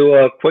I'll do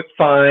a quick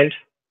find,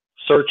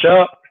 search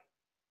up,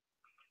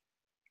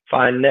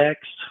 find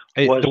next.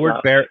 Hey, the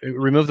word bear,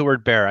 remove the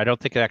word bear. I don't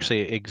think it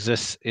actually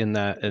exists in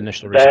the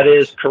initial response. That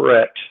is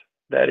correct.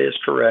 That is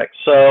correct.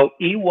 So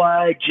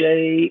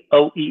EYJOEX.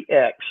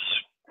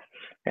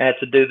 I had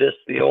to do this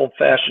the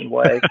old-fashioned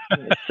way.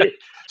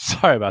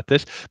 Sorry about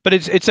this, but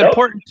it's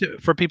important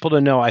for people to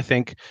know, I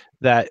think,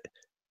 that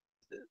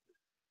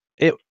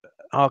it.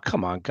 Oh,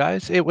 come on,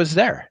 guys! It was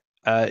there.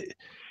 I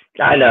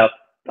know.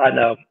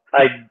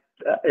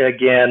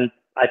 Again,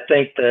 I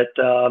think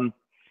that.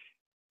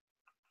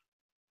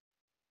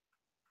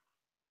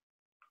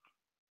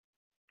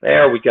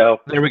 There we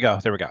go. There we go.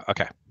 There we go.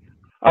 Okay.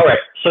 All right.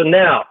 So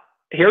now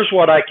here's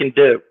what I can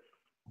do.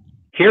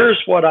 Here's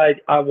what I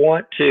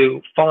want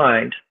to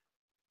find.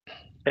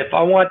 If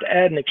I want to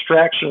add an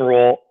extraction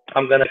rule,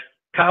 I'm going to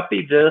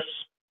copy this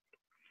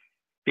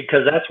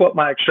because that's what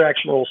my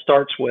extraction rule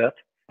starts with.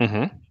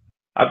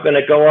 I'm going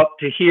to go up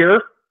to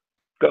here,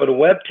 go to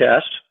web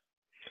test.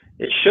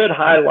 It should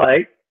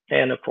highlight,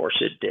 and of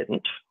course it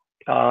didn't.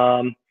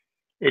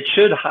 It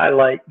should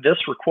highlight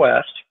this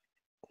request.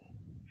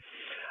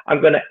 I'm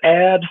going to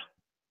add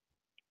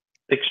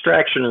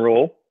extraction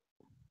rule.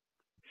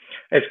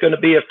 It's going to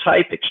be of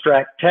type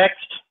extract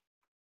text.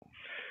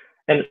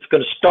 And it's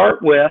going to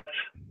start with,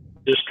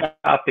 just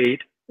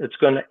copied, it's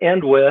going to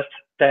end with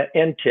that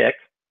end tick.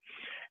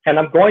 And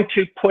I'm going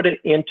to put it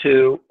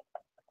into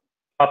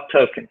up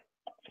token.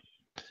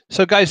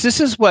 So guys, this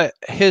is what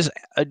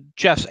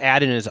Geoff's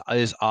add-in is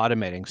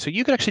automating. So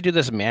you could actually do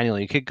this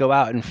manually. You could go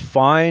out and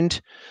find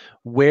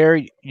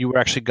where you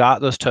actually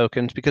got those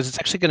tokens, because it's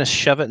actually going to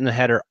shove it in the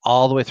header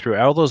all the way through.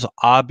 All those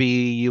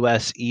ABI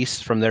US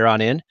East from there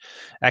on in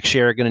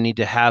actually are going to need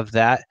to have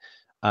that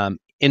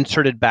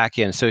inserted back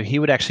in. So he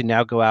would actually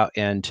now go out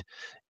and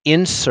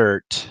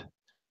insert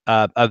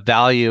a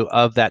value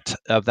of that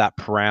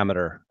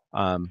parameter.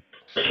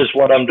 This is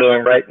what I'm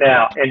doing right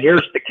now. And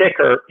here's the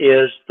kicker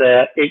is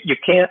that you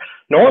can't,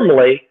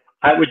 normally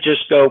I would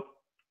just go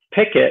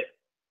pick it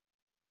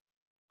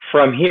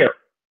from here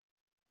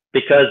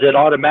because it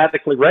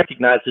automatically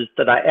recognizes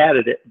that I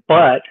added it.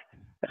 But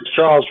as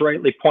Charles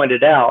rightly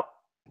pointed out,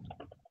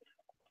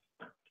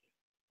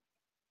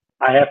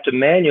 I have to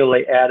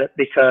manually add it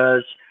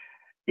because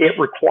it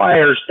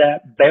requires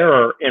that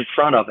bearer in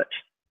front of it.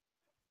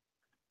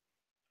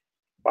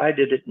 Why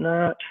did it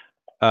not?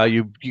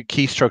 You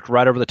keystroked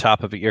right over the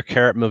top of it. Your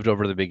caret moved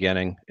over to the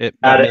beginning.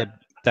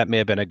 That may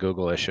have been a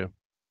Google issue.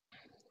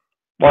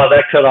 Well,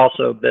 that could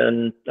also have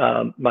been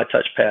my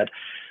touchpad.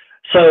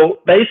 So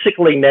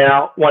basically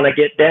now, when I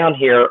get down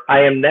here, I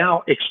am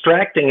now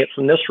extracting it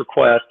from this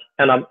request,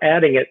 and I'm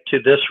adding it to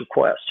this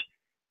request.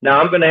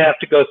 Now I'm going to have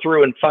to go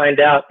through and find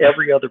out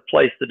every other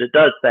place that it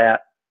does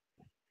that.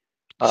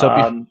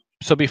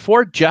 So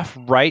before Geoff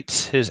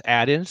writes his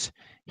add-ins,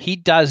 he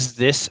does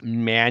this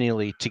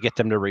manually to get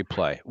them to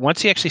replay.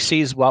 Once he actually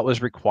sees what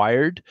was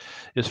required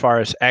as far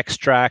as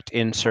extract,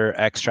 insert,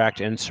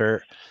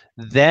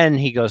 then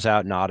he goes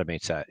out and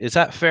automates that. Is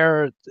that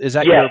fair? Is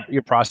that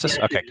your process?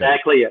 That's okay,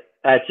 exactly it.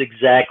 That's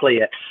exactly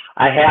it.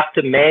 I have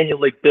to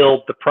manually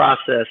build the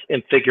process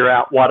and figure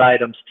out what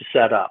items to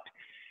set up.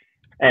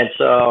 And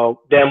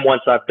so then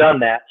once I've done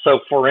that,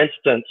 so for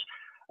instance,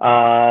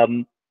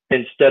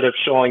 instead of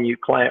showing you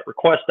client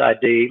request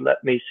ID,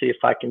 let me see if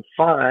I can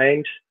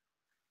find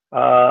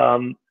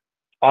auth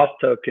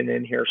token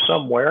in here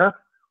somewhere.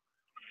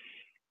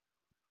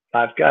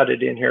 I've got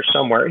it in here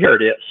somewhere. Here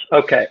it is.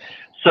 Okay.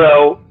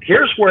 So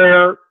here's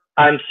where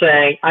I'm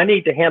saying I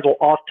need to handle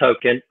auth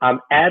token. I'm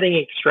adding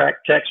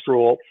extract text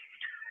rule.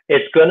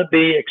 It's going to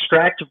be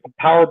extracted from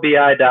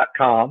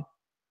powerbi.com.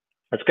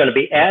 It's going to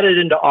be added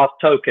into auth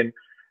token.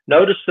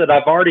 Notice that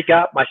I've already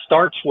got my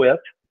starts with,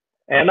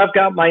 and I've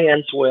got my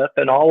ends with,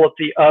 and all of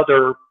the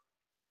other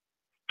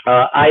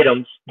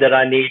items that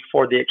I need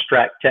for the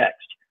extract text.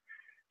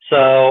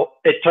 So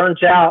it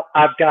turns out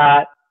I've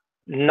got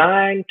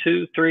 9,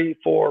 2, 3,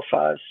 4,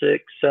 5,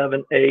 6,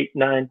 7, 8,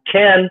 9,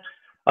 10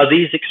 of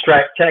these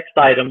extract text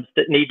items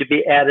that need to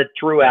be added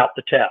throughout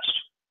the test.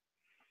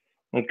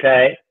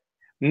 Okay.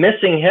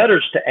 Missing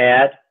headers to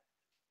add.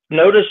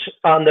 Notice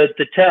on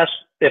the test,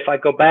 if I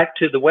go back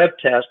to the web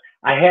test,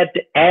 I had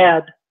to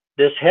add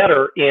this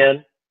header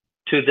in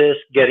to this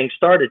getting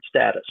started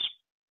status.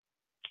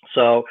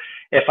 So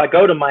if I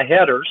go to my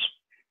headers,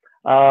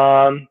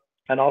 and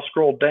I'll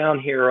scroll down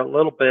here a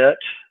little bit,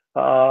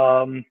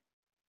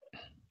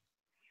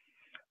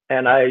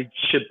 and I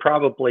should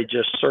probably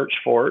just search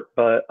for it,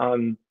 but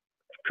I'm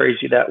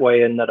crazy that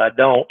way in that I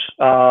don't.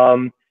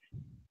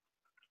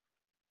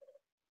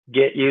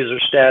 Get user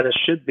status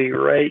should be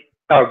right.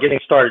 Oh, getting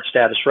started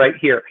status right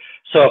here.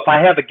 So if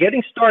I have a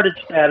getting started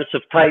status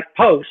of type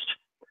post,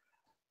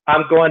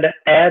 I'm going to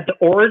add the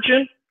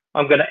origin.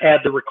 I'm going to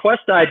add the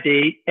request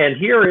ID, and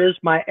here is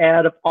my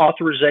add of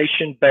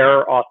authorization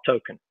bearer auth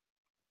token.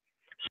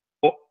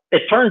 So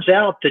it turns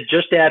out that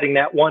just adding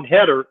that one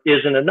header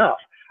isn't enough.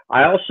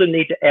 I also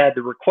need to add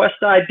the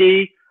request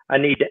ID. I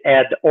need to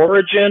add the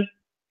origin.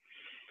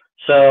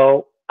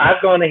 So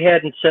I've gone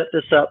ahead and set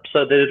this up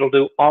so that it'll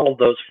do all of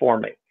those for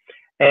me.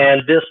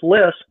 And this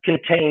list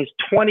contains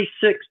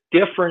 26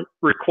 different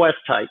request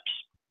types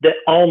that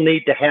all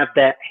need to have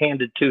that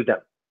handed to them.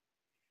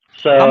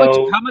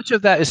 So how much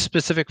of that is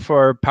specific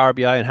for Power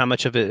BI, and how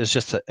much of it is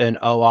just an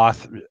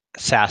OAuth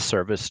SaaS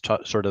service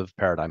sort of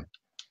paradigm?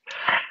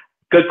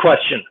 Good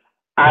question.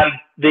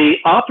 The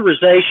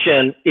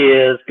authorization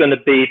is going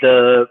to be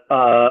the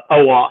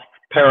OAuth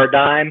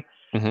paradigm.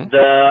 Mm-hmm.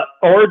 The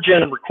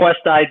origin request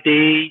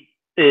ID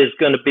is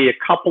going to be a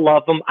couple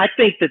of them. I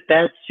think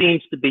that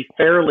seems to be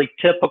fairly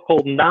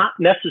typical, not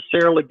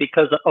necessarily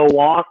because of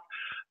OAuth,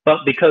 but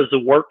because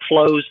of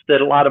workflows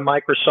that a lot of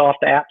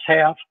Microsoft apps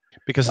have.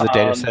 Because of the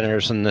data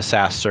centers and the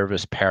SaaS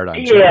service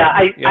paradigm. Yeah,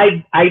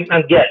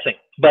 I'm guessing.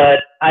 But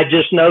I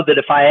just know that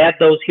if I add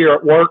those here,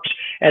 it works.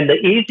 And the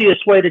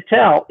easiest way to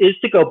tell is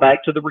to go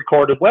back to the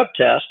recorded web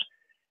test.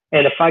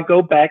 And if I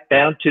go back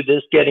down to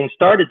this getting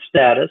started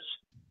status,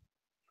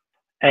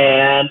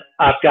 and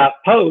I've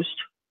got post,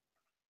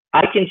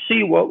 I can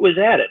see what was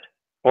added.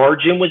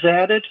 Origin was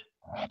added,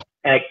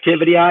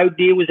 activity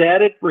ID was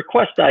added,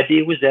 request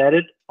ID was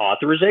added,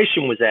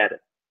 authorization was added.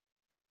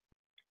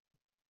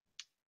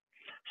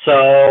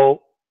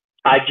 So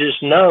I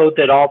just know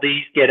that all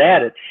these get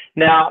added.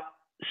 Now,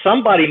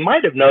 somebody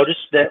might have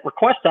noticed that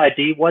request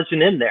ID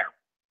wasn't in there.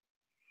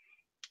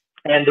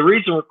 And the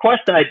reason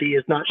request ID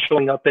is not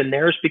showing up in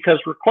there is because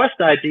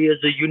request ID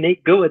is a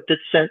unique GUID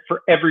that's sent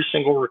for every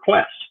single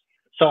request.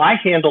 So I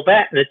handle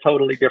that in a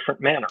totally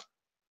different manner.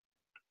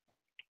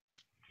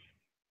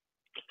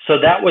 So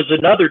that was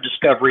another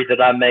discovery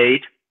that I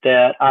made,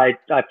 that I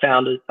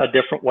found a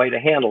different way to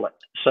handle it.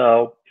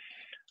 So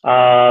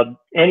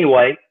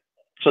anyway,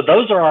 so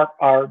those are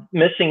our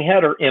missing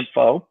header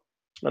info.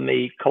 Let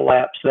me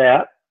collapse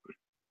that.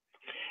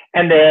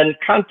 And then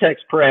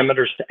context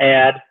parameters to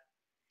add.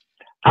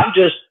 I'm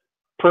just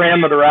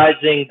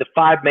parameterizing the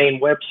 5 main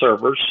web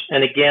servers.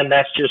 And again,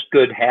 that's just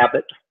good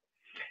habit.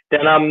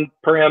 Then I'm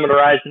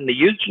parameterizing the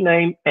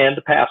username and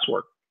the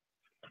password.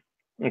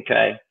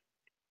 Okay.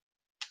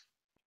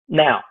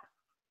 Now,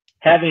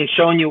 having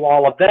shown you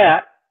all of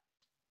that,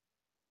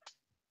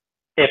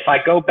 if I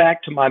go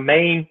back to my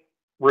main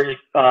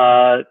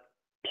plugin,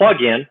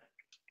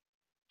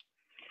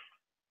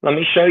 let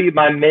me show you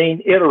my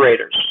main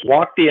iterators.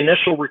 Walk the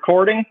initial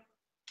recording,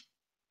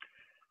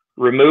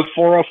 remove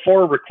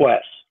 404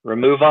 requests,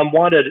 remove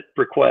unwanted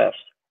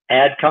requests,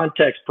 add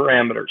context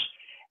parameters,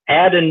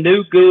 add a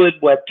new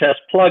GUID web test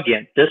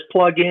plugin. This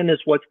plugin is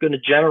what's going to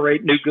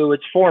generate new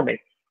GUIDs for me.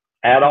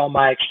 Add all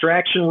my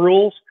extraction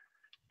rules,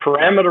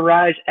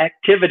 parameterize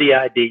activity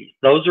IDs.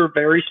 Those are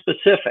very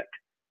specific.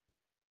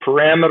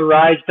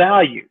 Parameterize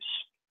values.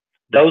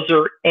 Those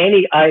are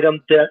any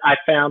item that I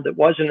found that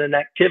wasn't an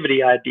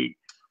activity ID.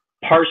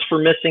 Parse for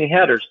missing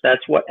headers.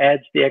 That's what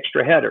adds the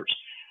extra headers.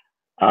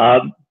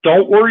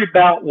 Don't worry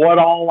about what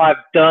all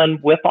I've done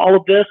with all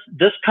of this.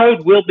 This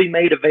code will be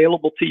made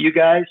available to you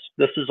guys.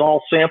 This is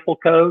all sample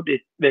code.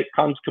 It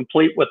comes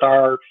complete with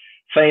our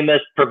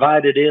famous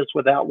provided is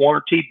without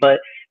warranty, but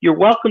you're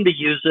welcome to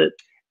use it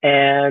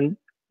and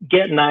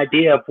get an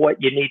idea of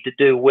what you need to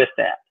do with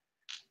that.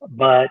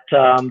 But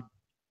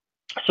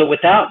so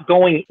without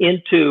going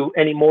into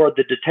any more of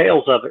the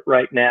details of it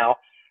right now,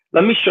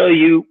 let me show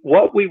you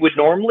what we would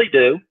normally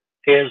do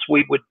is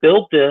we would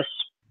build this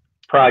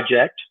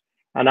project,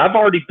 and I've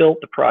already built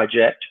the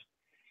project.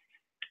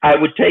 I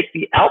would take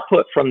the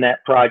output from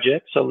that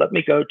project. So let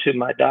me go to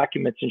my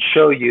documents and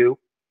show you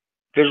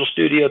Visual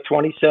Studio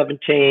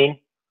 2017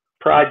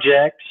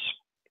 projects.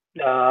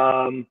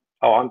 Oh,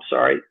 I'm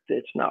sorry,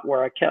 it's not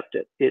where I kept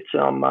it. It's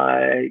on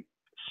my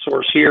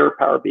source here,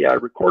 Power BI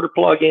Recorder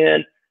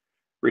plugin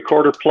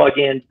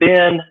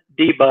bin,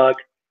 debug.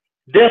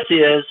 This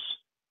is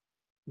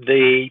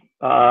the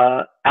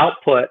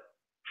output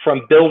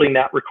from building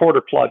that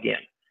recorder plugin.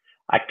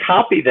 I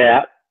copy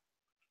that,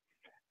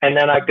 and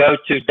then I go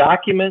to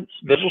Documents,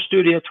 Visual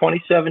Studio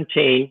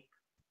 2017,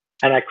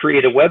 and I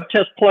create a Web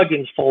Test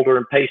Plugins folder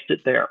and paste it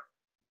there.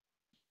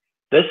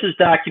 This is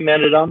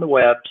documented on the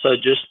web, so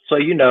just so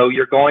you know,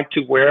 you're going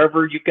to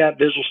wherever you've got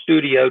Visual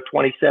Studio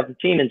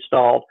 2017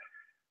 installed,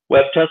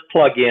 Web Test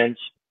Plugins,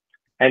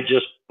 and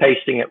just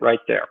pasting it right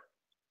there.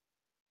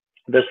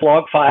 This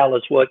log file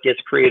is what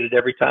gets created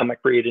every time I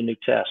create a new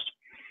test.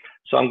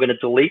 So I'm going to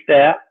delete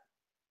that.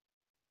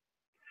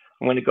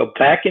 I'm going to go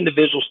back into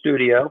Visual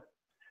Studio.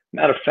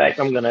 Matter of fact,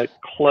 I'm going to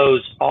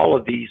close all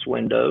of these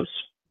windows.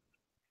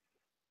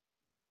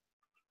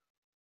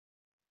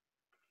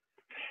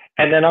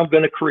 And then I'm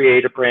going to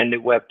create a brand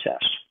new web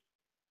test.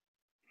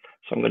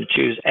 So I'm going to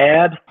choose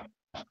Add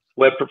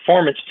Web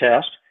Performance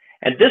Test.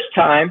 And this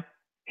time,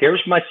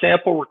 here's my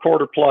sample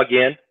recorder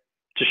plugin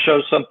to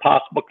show some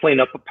possible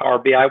cleanup of Power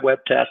BI web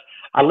test.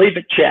 I leave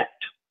it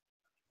checked.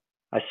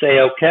 I say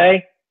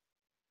OK.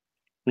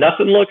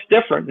 Nothing looks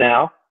different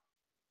now.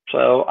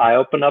 So I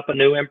open up a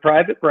new in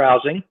private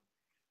browsing.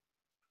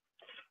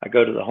 I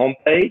go to the home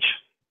page.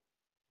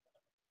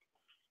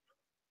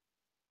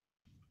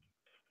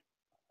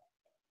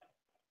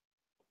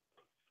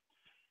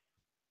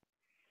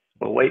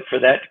 We'll wait for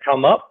that to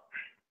come up.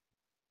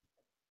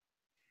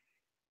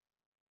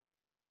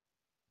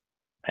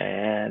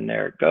 And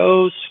there it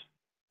goes.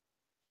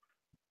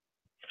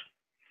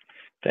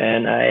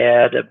 Then I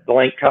add a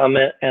blank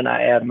comment and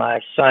I add my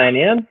sign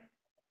in.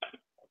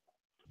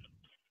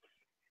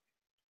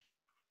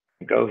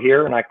 Go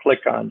here and I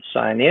click on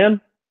sign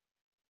in.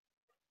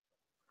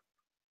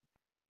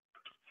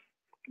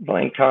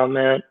 Blank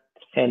comment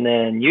and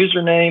then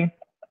username.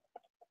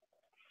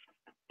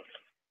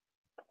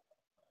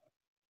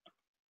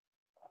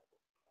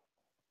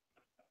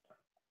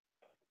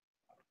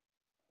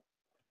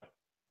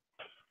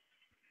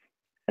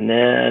 And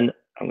then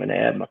I'm going to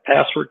add my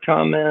password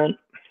comment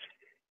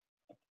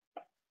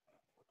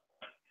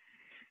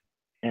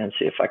and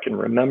see if I can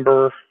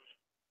remember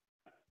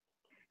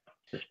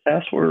this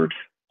password.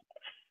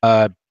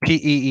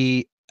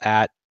 PEE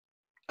at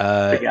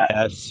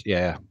S.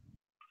 Yeah.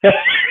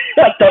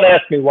 Don't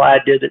ask me why I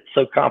did it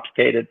so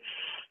complicated.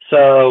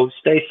 So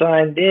stay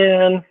signed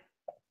in.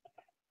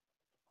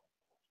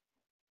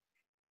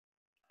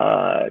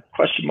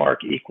 Question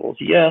mark equals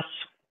yes.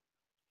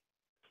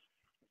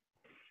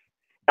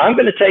 I'm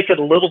going to take it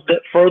a little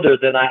bit further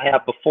than I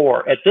have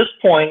before. At this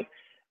point,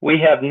 we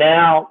have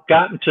now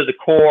gotten to the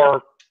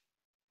core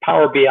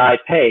Power BI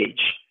page,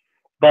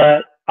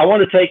 but I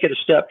want to take it a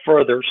step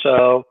further.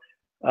 So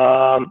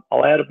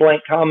I'll add a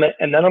blank comment,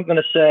 and then I'm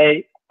going to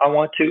say I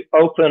want to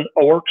open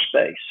a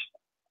workspace.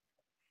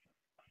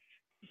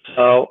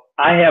 So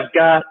I have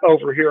got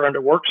over here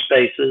under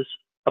workspaces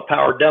a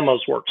Power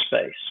Demos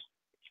workspace.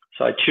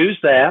 So I choose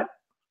that.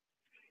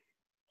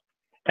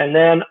 And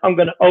then I'm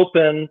going to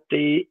open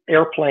the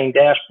airplane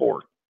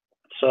dashboard.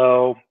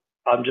 So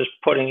I'm just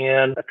putting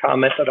in a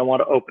comment that I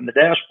want to open the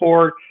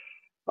dashboard.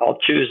 I'll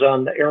choose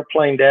on the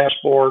airplane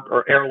dashboard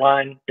or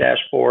airline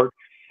dashboard.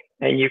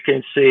 And you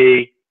can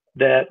see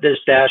that this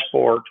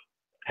dashboard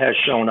has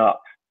shown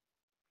up.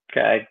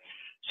 Okay,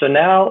 so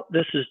now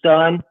this is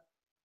done.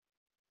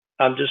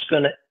 I'm just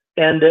going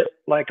to end it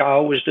like I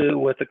always do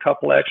with a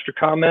couple extra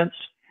comments.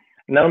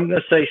 And then I'm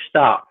going to say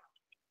stop.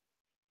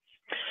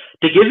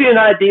 To give you an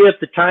idea of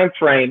the time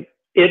frame,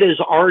 it has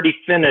already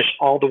finished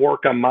all the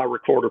work on my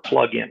recorder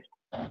plugin.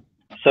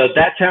 So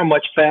that's how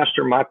much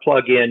faster my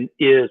plugin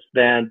is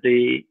than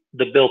the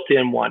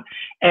built-in one.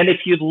 And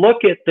if you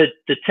look at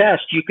the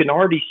test, you can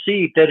already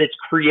see that it's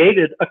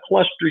created a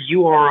cluster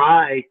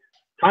URI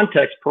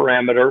context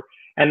parameter,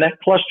 and that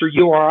cluster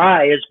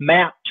URI is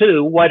mapped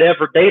to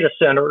whatever data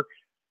center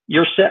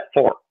you're set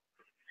for.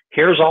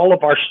 Here's all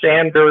of our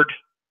standard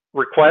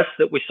requests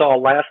that we saw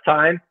last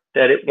time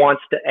that it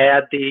wants to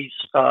add these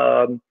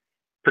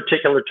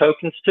particular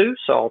tokens to.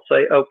 So I'll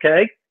say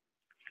okay.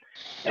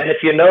 And if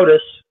you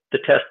notice, the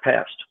test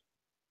passed.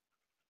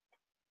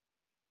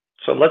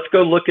 So let's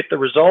go look at the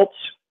results.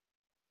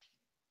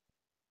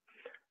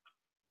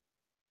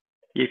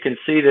 You can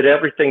see that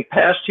everything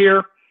passed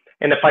here.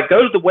 And if I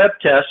go to the web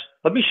test,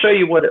 let me show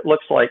you what it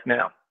looks like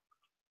now.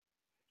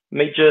 Let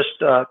me just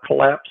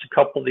collapse a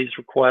couple of these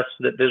requests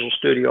that Visual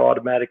Studio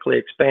automatically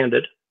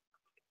expanded.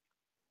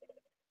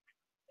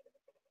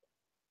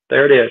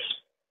 There it is.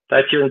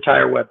 That's your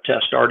entire web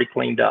test already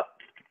cleaned up.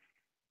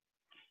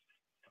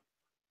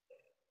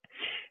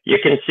 You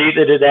can see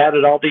that it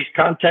added all these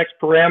context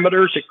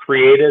parameters. It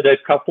created a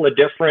couple of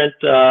different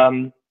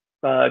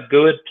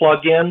GUID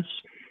plugins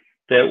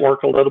that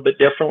work a little bit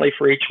differently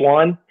for each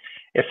one.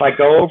 If I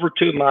go over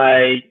to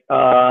my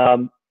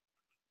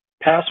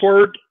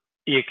password,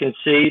 you can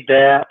see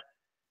that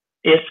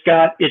it's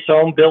got its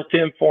own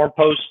built-in form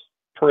post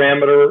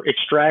parameter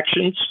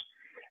extractions.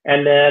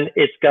 And then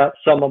it's got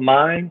some of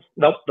mine.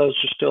 Nope, those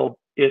are still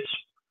its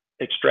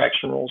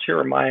extraction rules. Here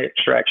are my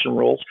extraction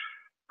rules.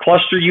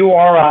 Cluster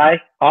URI,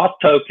 auth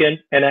token,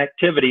 and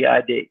activity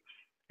ID.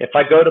 If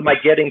I go to my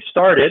getting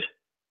started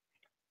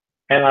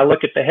and I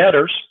look at the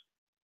headers,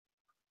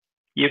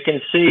 you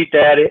can see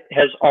that it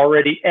has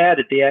already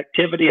added the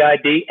activity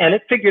ID, and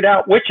it figured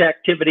out which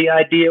activity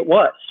ID it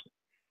was.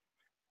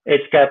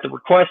 It's got the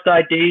request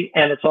ID,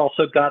 and it's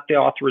also got the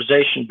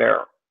authorization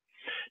bearer.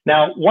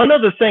 Now, one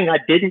other thing I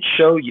didn't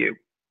show you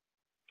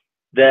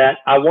that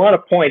I want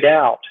to point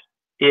out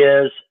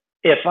is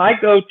if I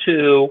go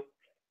to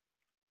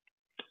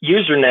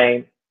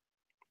username,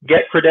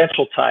 get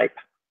credential type,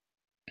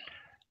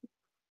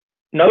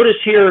 notice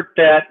here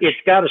that it's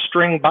got a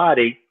string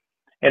body.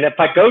 And if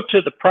I go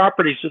to the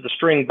properties of the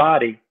string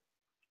body,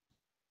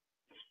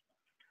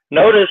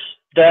 notice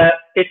that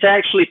it's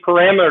actually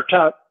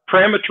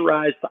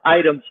parameterized the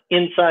items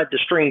inside the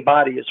string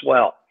body as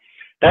well.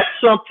 That's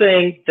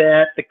something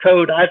that the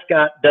code I've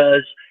got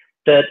does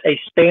that a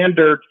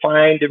standard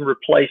find and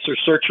replace or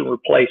search and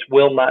replace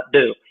will not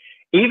do.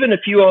 Even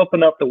if you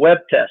open up the web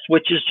test,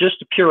 which is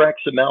just a pure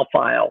XML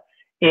file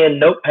in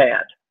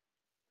Notepad,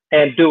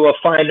 and do a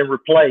find and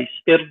replace,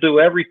 it'll do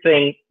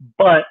everything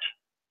but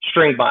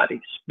string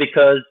bodies,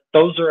 because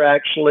those are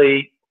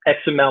actually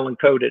XML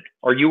encoded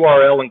or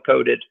URL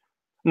encoded.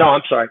 No,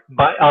 I'm sorry,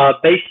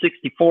 base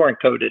 64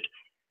 encoded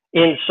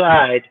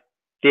inside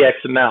the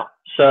XML.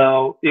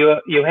 So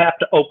you have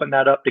to open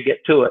that up to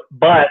get to it,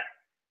 but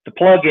the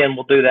plugin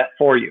will do that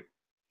for you.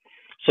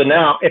 So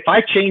now if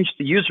I change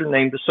the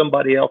username to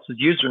somebody else's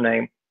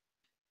username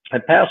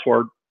and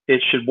password,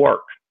 it should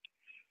work.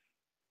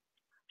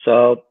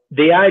 So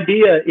the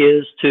idea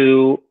is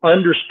to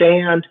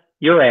understand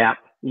your app,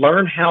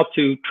 learn how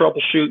to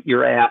troubleshoot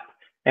your app,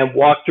 and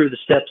walk through the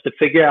steps to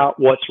figure out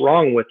what's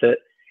wrong with it,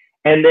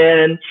 and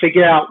then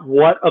figure out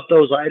what of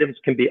those items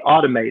can be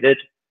automated,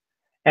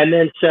 and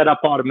then set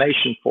up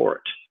automation for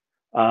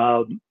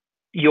it.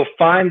 You'll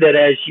find that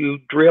as you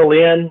drill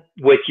in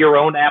with your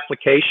own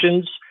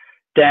applications,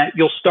 that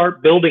you'll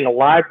start building a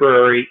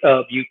library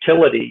of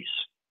utilities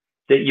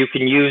that you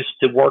can use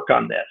to work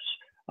on this.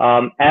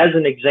 As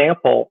an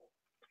example,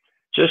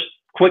 just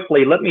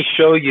quickly, let me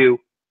show you.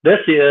 This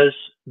is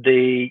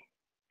the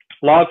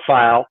log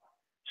file.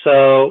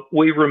 So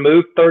we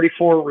removed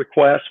 34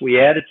 requests. We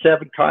added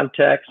 7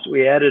 contexts.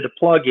 We added a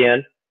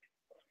plugin.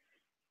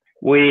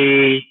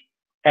 We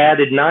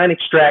added 9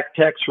 extract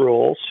text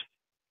rules.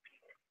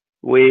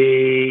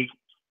 We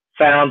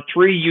found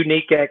 3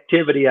 unique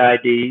activity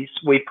IDs.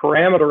 We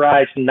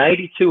parameterized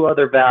 92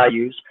 other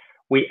values.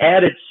 We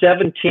added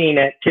 17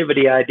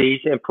 activity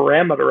IDs and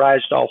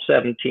parameterized all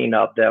 17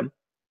 of them.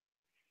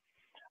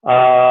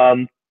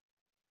 And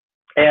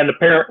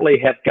apparently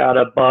have got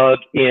a bug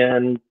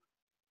in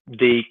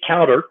the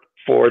counter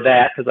for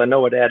that, because I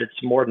know it added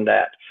some more than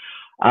that.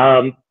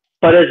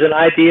 But as an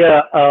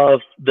idea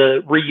of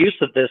the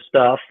reuse of this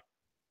stuff,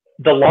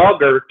 the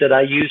logger that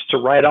I used to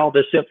write all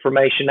this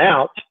information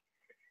out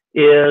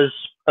is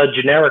a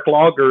generic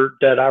logger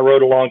that I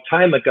wrote a long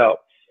time ago.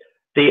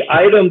 The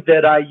item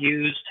that I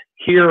used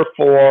here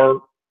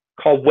for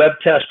called Web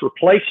Test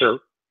Replacer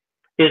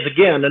is,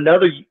 again,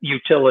 another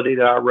utility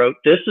that I wrote.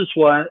 This is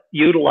what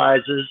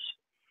utilizes,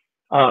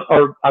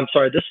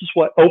 this is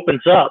what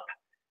opens up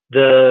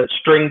the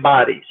string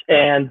bodies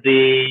and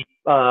the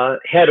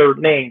header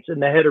names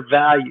and the header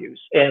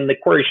values and the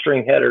query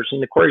string headers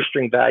and the query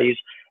string values,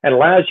 and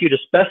allows you to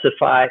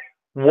specify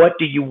what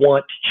do you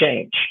want to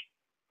change.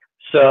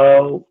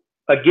 So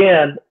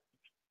again,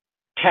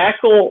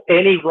 tackle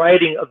any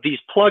writing of these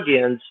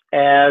plugins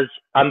as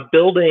I'm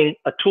building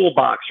a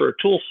toolbox or a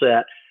tool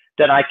set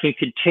that I can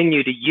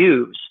continue to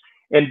use.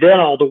 And then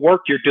all the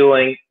work you're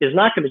doing is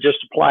not going to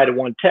just apply to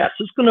one test.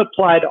 It's going to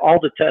apply to all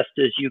the tests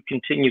as you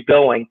continue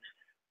going.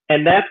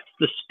 And that's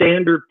the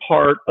standard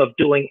part of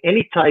doing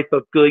any type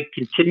of good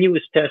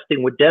continuous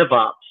testing with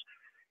DevOps,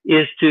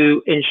 is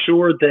to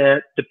ensure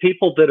that the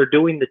people that are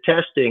doing the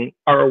testing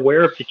are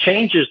aware of the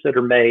changes that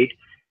are made,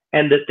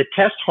 and that the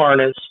test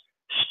harness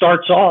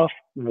starts off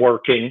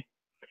working,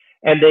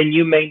 and then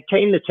you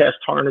maintain the test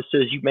harness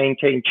as you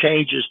maintain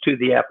changes to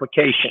the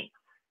application.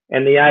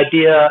 And the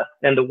idea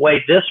and the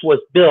way this was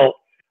built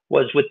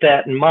was with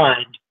that in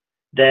mind,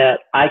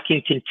 that I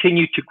can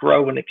continue to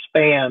grow and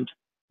expand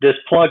this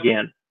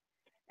plugin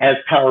as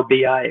Power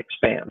BI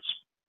expands.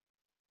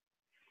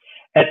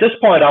 At this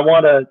point, I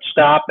want to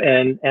stop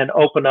and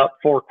open up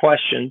for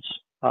questions.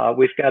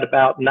 We've got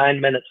about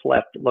 9 minutes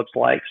left, it looks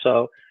like.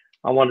 So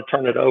I want to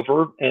turn it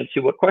over and see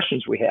what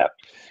questions we have.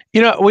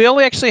 You know, we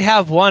only actually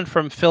have one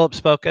from Philip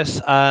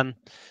Spokus,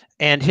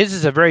 and his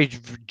is a very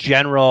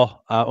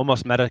general,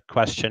 almost meta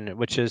question,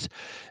 which is,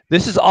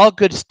 this is all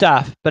good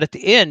stuff, but at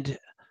the end,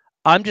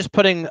 I'm just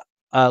putting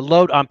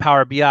load on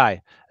Power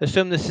BI.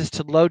 Assume this is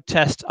to load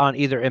test on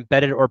either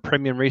embedded or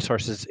premium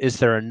resources. Is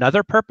there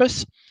another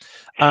purpose?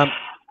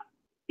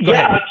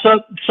 Yeah,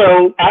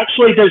 so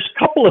actually there's a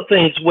couple of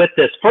things with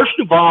this. First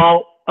of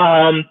all,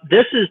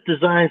 this is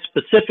designed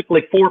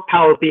specifically for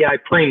Power BI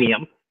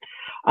Premium.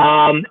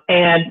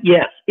 And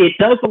yes, it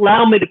does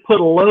allow me to put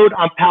a load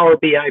on Power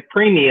BI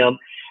Premium.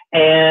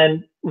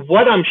 And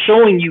what I'm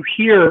showing you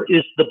here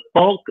is the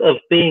bulk of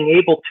being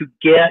able to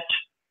get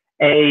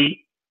a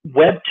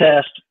web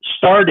test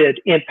started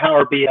in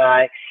Power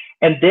BI.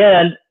 And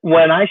then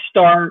when I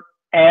start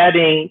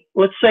adding,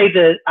 let's say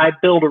that I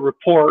build a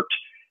report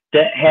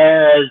that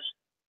has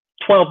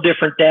 12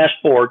 different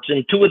dashboards,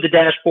 and 2 of the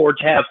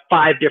dashboards have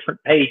 5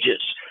 different pages,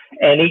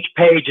 and each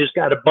page has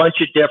got a bunch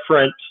of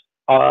different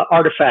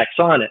artifacts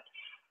on it.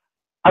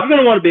 I'm going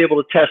to want to be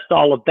able to test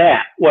all of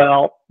that.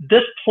 Well,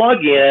 this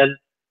plugin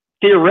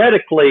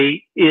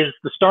theoretically is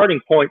the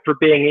starting point for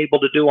being able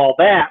to do all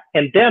that.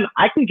 And then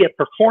I can get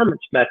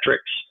performance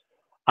metrics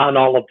on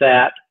all of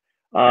that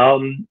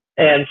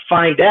and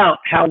find out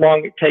how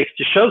long it takes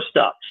to show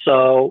stuff.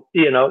 So,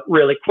 you know,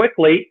 really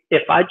quickly,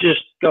 if I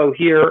just go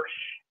here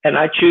and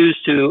I choose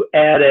to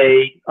add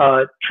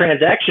a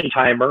transaction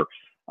timer,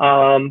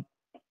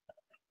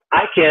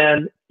 I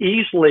can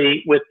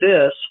easily, with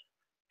this,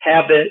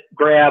 have it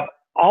grab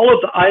all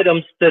of the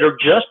items that are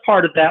just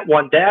part of that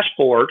one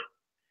dashboard.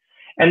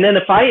 And then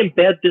if I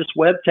embed this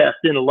web test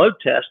in a load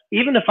test,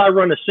 even if I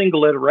run a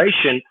single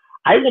iteration,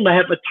 I will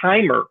have a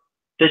timer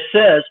that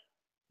says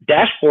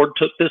dashboard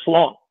took this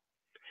long.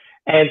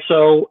 And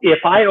so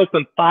if I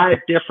open 5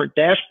 different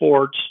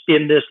dashboards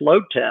in this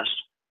load test,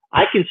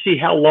 I can see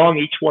how long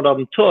each one of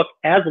them took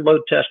as a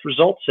load test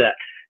result set.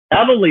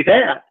 Not only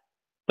that,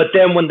 but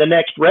then when the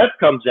next rev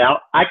comes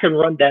out, I can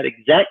run that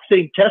exact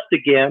same test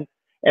again.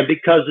 And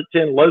because it's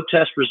in load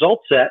test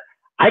result set,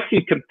 I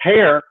can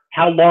compare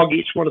how long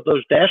each one of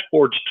those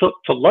dashboards took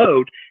to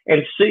load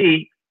and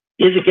see,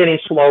 is it getting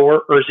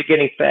slower, or is it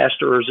getting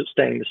faster, or is it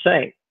staying the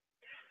same?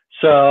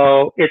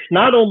 So it's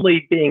not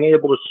only being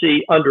able to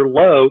see under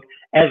load,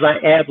 as I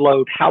add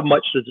load, how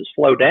much does it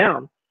slow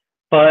down,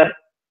 but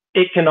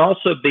it can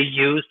also be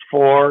used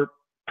for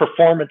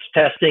performance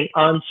testing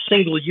on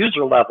single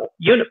user level,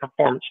 unit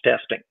performance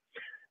testing,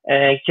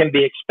 and can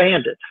be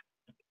expanded.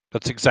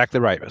 That's exactly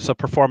right. So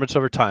performance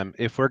over time.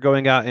 If we're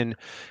going out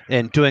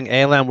and doing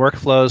ALM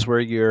workflows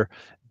where you're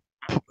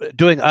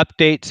doing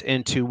updates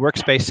into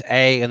workspace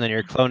A and then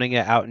you're cloning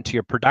it out into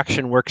your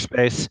production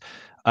workspace,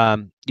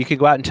 you can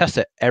go out and test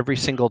it every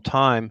single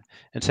time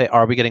and say,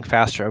 are we getting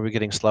faster? Are we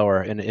getting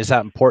slower? And is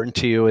that important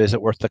to you? Is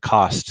it worth the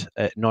cost?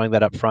 Knowing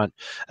that up front.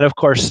 And of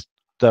course,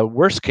 the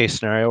worst case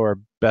scenario or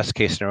best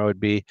case scenario would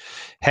be,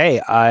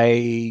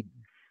 hey,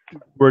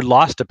 we're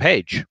lost a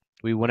page.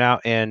 We went out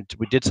and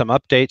we did some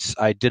updates.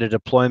 I did a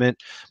deployment.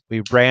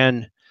 We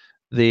ran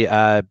the,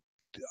 I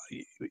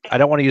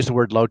don't want to use the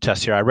word load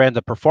test here. I ran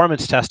the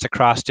performance test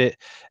across it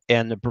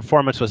and the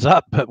performance was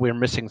up, but we were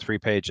missing 3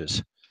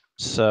 pages.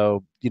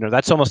 So, you know,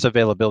 that's almost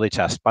availability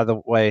test. By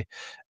the way,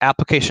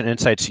 Application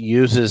Insights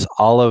uses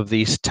all of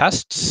these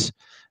tests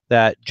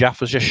that Geoff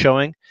was just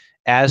showing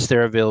as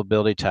their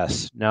availability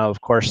tests. Now,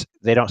 of course,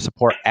 they don't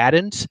support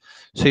add-ins,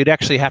 so you'd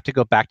actually have to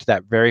go back to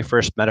that very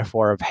first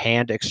metaphor of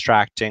hand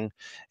extracting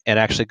and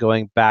actually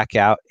going back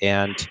out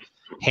and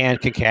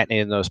hand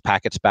concatenating those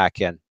packets back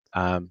in.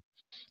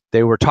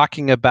 They were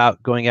talking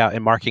about going out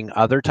and marking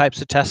other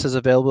types of tests as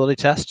availability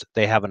tests.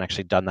 They haven't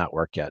actually done that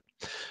work yet.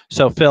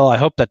 So, Phil, I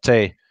hope that's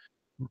a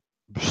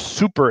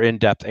super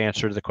in-depth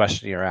answer to the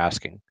question you're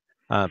asking.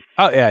 Oh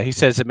yeah, he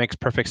says it makes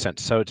perfect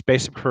sense. So it's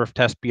basic perf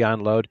test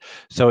beyond load.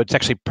 So it's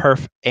actually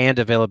perf and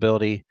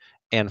availability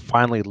and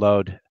finally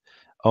load.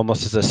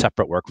 almost as a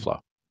separate workflow.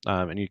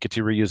 And you get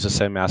to reuse the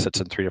same assets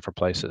in 3 different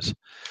places.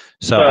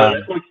 So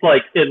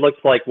it looks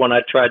like when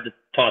I tried to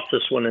toss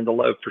this one into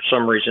load, for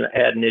some reason I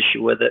had an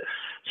issue with it.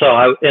 So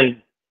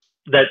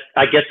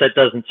I guess that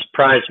doesn't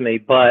surprise me,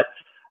 but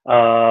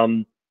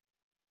and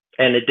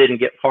it didn't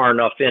get far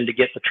enough in to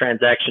get the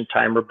transaction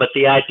timer. But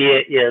the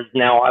idea is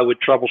now I would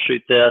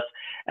troubleshoot this,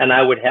 and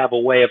I would have a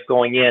way of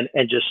going in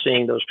and just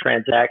seeing those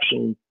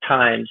transaction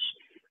times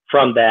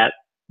from that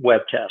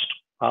web test.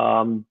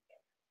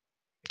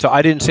 So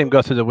I didn't see him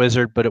go through the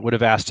wizard, but it would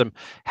have asked him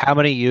how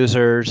many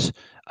users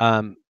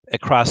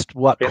across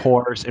what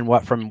cores and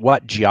from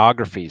what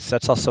geographies.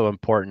 That's also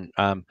important.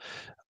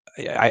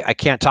 I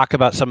can't talk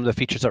about some of the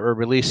features that we're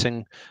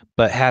releasing,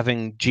 but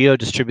having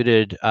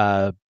geo-distributed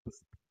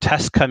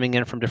tests coming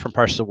in from different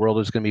parts of the world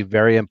is going to be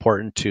very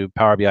important to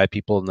Power BI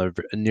people in the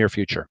near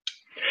future.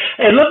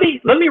 And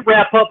let me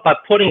wrap up by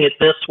putting it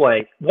this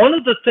way. One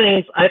of the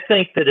things I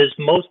think that is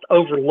most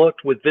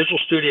overlooked with Visual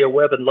Studio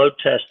Web and load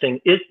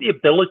testing is the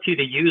ability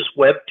to use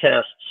web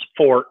tests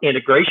for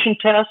integration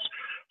tests,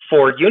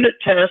 for unit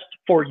tests,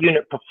 for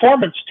unit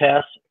performance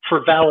tests,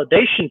 for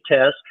validation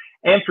tests,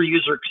 and for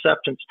user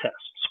acceptance tests.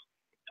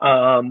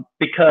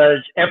 Because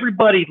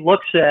everybody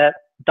looks at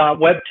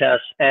 .web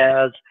tests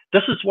as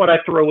this is what I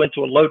throw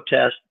into a load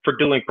test for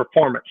doing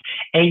performance.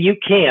 And you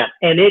can,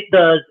 and it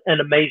does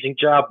an amazing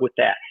job with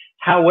that.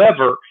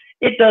 However,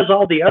 it does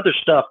all the other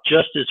stuff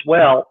just as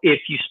well if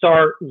you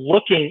start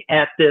looking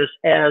at this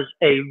as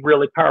a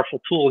really powerful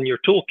tool in your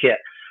toolkit.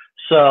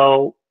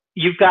 So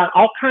you've got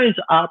all kinds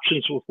of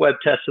options with web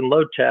tests and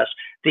load tests.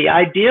 The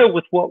idea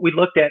with what we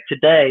looked at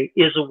today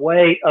is a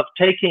way of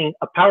taking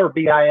a Power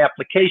BI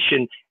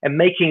application and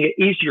making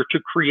it easier to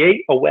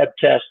create a web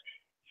test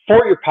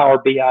for your Power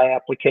BI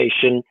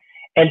application,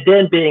 and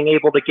then being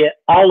able to get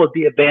all of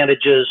the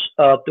advantages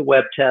of the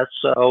web test.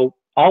 So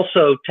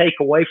also take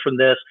away from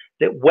this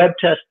that web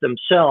tests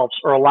themselves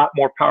are a lot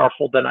more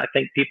powerful than I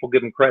think people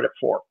give them credit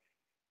for.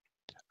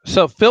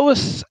 So Phil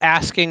was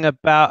asking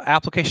about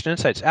Application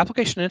Insights.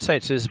 Application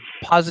Insights is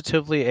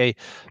positively a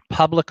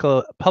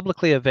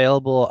publicly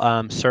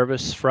available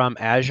service from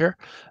Azure.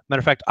 Matter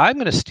of fact, I'm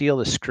going to steal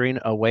the screen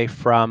away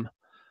from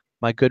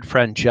my good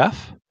friend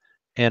Geoff,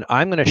 and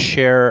I'm going to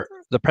share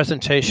the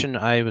presentation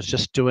I was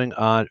just doing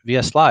on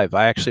VS Live.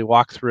 I actually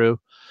walked through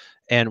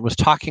and was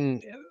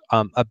talking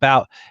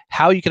about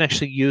how you can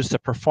actually use the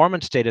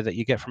performance data that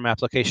you get from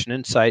Application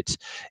Insights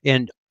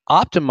and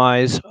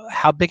optimize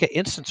how big an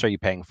instance are you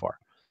paying for.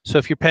 So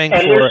if you're paying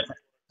for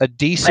a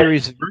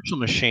D-series virtual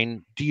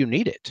machine, do you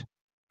need it?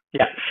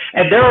 Yeah,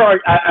 and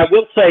I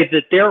will say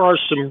that there are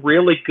some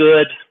really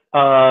good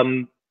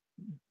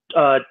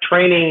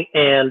training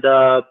and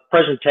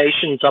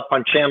presentations up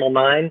on Channel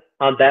 9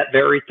 on that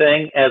very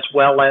thing, as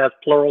well as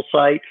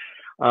Pluralsight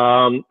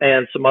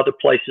and some other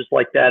places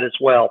like that as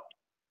well.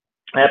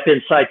 App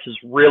Insights is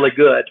really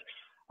good,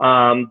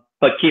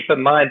 but keep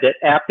in mind that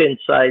App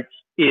Insights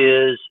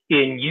is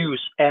in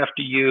use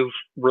after you've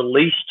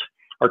released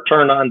or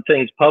turned on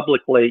things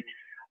publicly,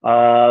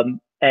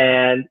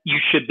 and you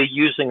should be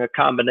using a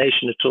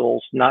combination of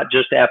tools, not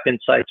just App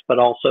Insights, but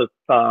also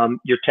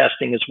your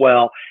testing as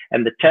well.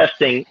 And the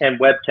testing and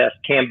web test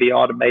can be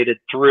automated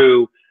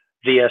through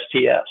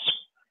VSTS.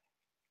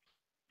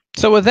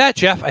 So with that,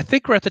 Geoff, I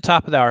think we're at the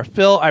top of the hour.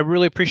 Phil, I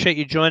really appreciate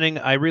you joining.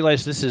 I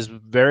realize this is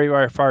very,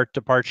 very far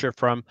departure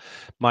from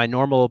my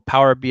normal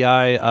Power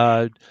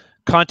BI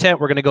content.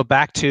 We're going to go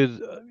back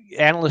to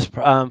analyst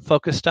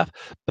focused stuff.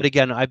 But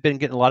again, I've been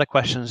getting a lot of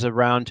questions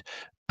around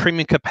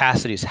premium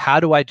capacities. How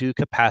do I do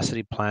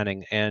capacity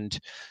planning? And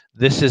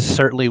this is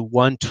certainly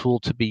one tool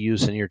to be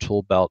used in your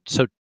tool belt.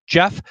 So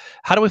Geoff,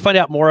 how do we find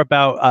out more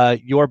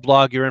about your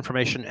blog, your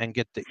information, and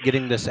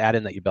getting this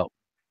add-in that you built?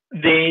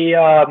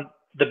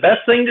 The best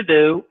thing to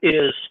do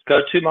is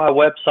go to my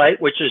website,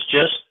 which is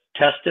just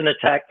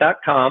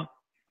testandattack.com.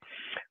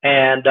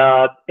 And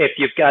if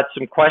you've got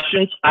some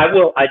questions, I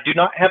do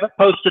not have it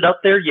posted up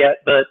there yet,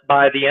 but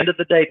by the end of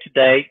the day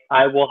today,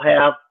 I will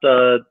have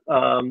the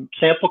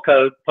sample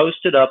code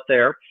posted up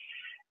there.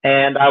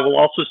 And I will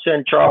also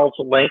send Charles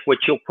a link,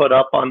 which you'll put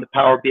up on the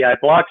Power BI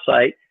blog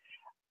site.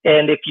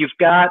 And if you've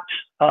got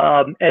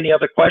any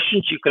other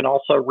questions, you can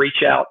also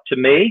reach out to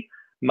me.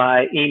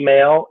 My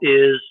email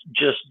is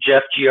just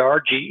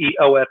GeoffGR,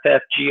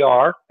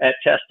 GeoffGR at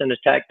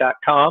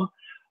testandattack.com,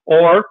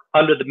 or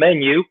under the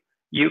menu,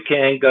 you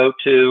can go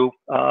to,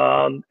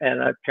 and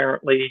I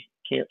apparently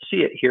can't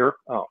see it here.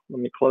 Oh, let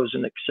me close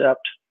and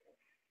accept.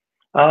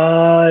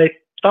 I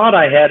thought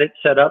I had it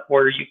set up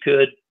where you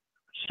could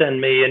send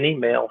me an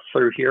email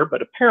through here,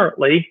 but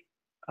apparently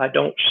I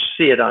don't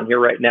see it on here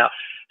right now.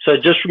 So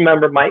just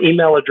remember, my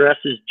email address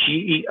is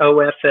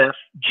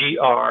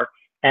GeoffGR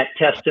at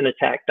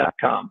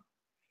testandattack.com.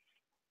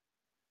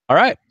 All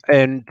right,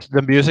 and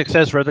the music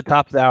says we're at the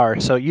top of the hour.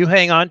 So you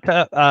hang on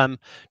to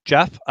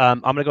Geoff.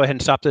 I'm going to go ahead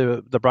and stop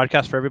the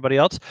broadcast for everybody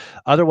else.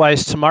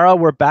 Otherwise, tomorrow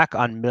we're back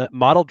on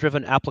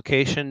model-driven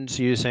applications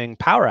using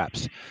Power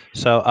Apps.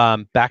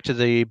 So back to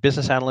the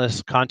business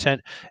analyst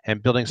content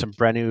and building some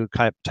brand new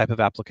type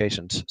of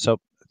applications. So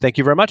thank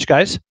you very much,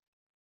 guys.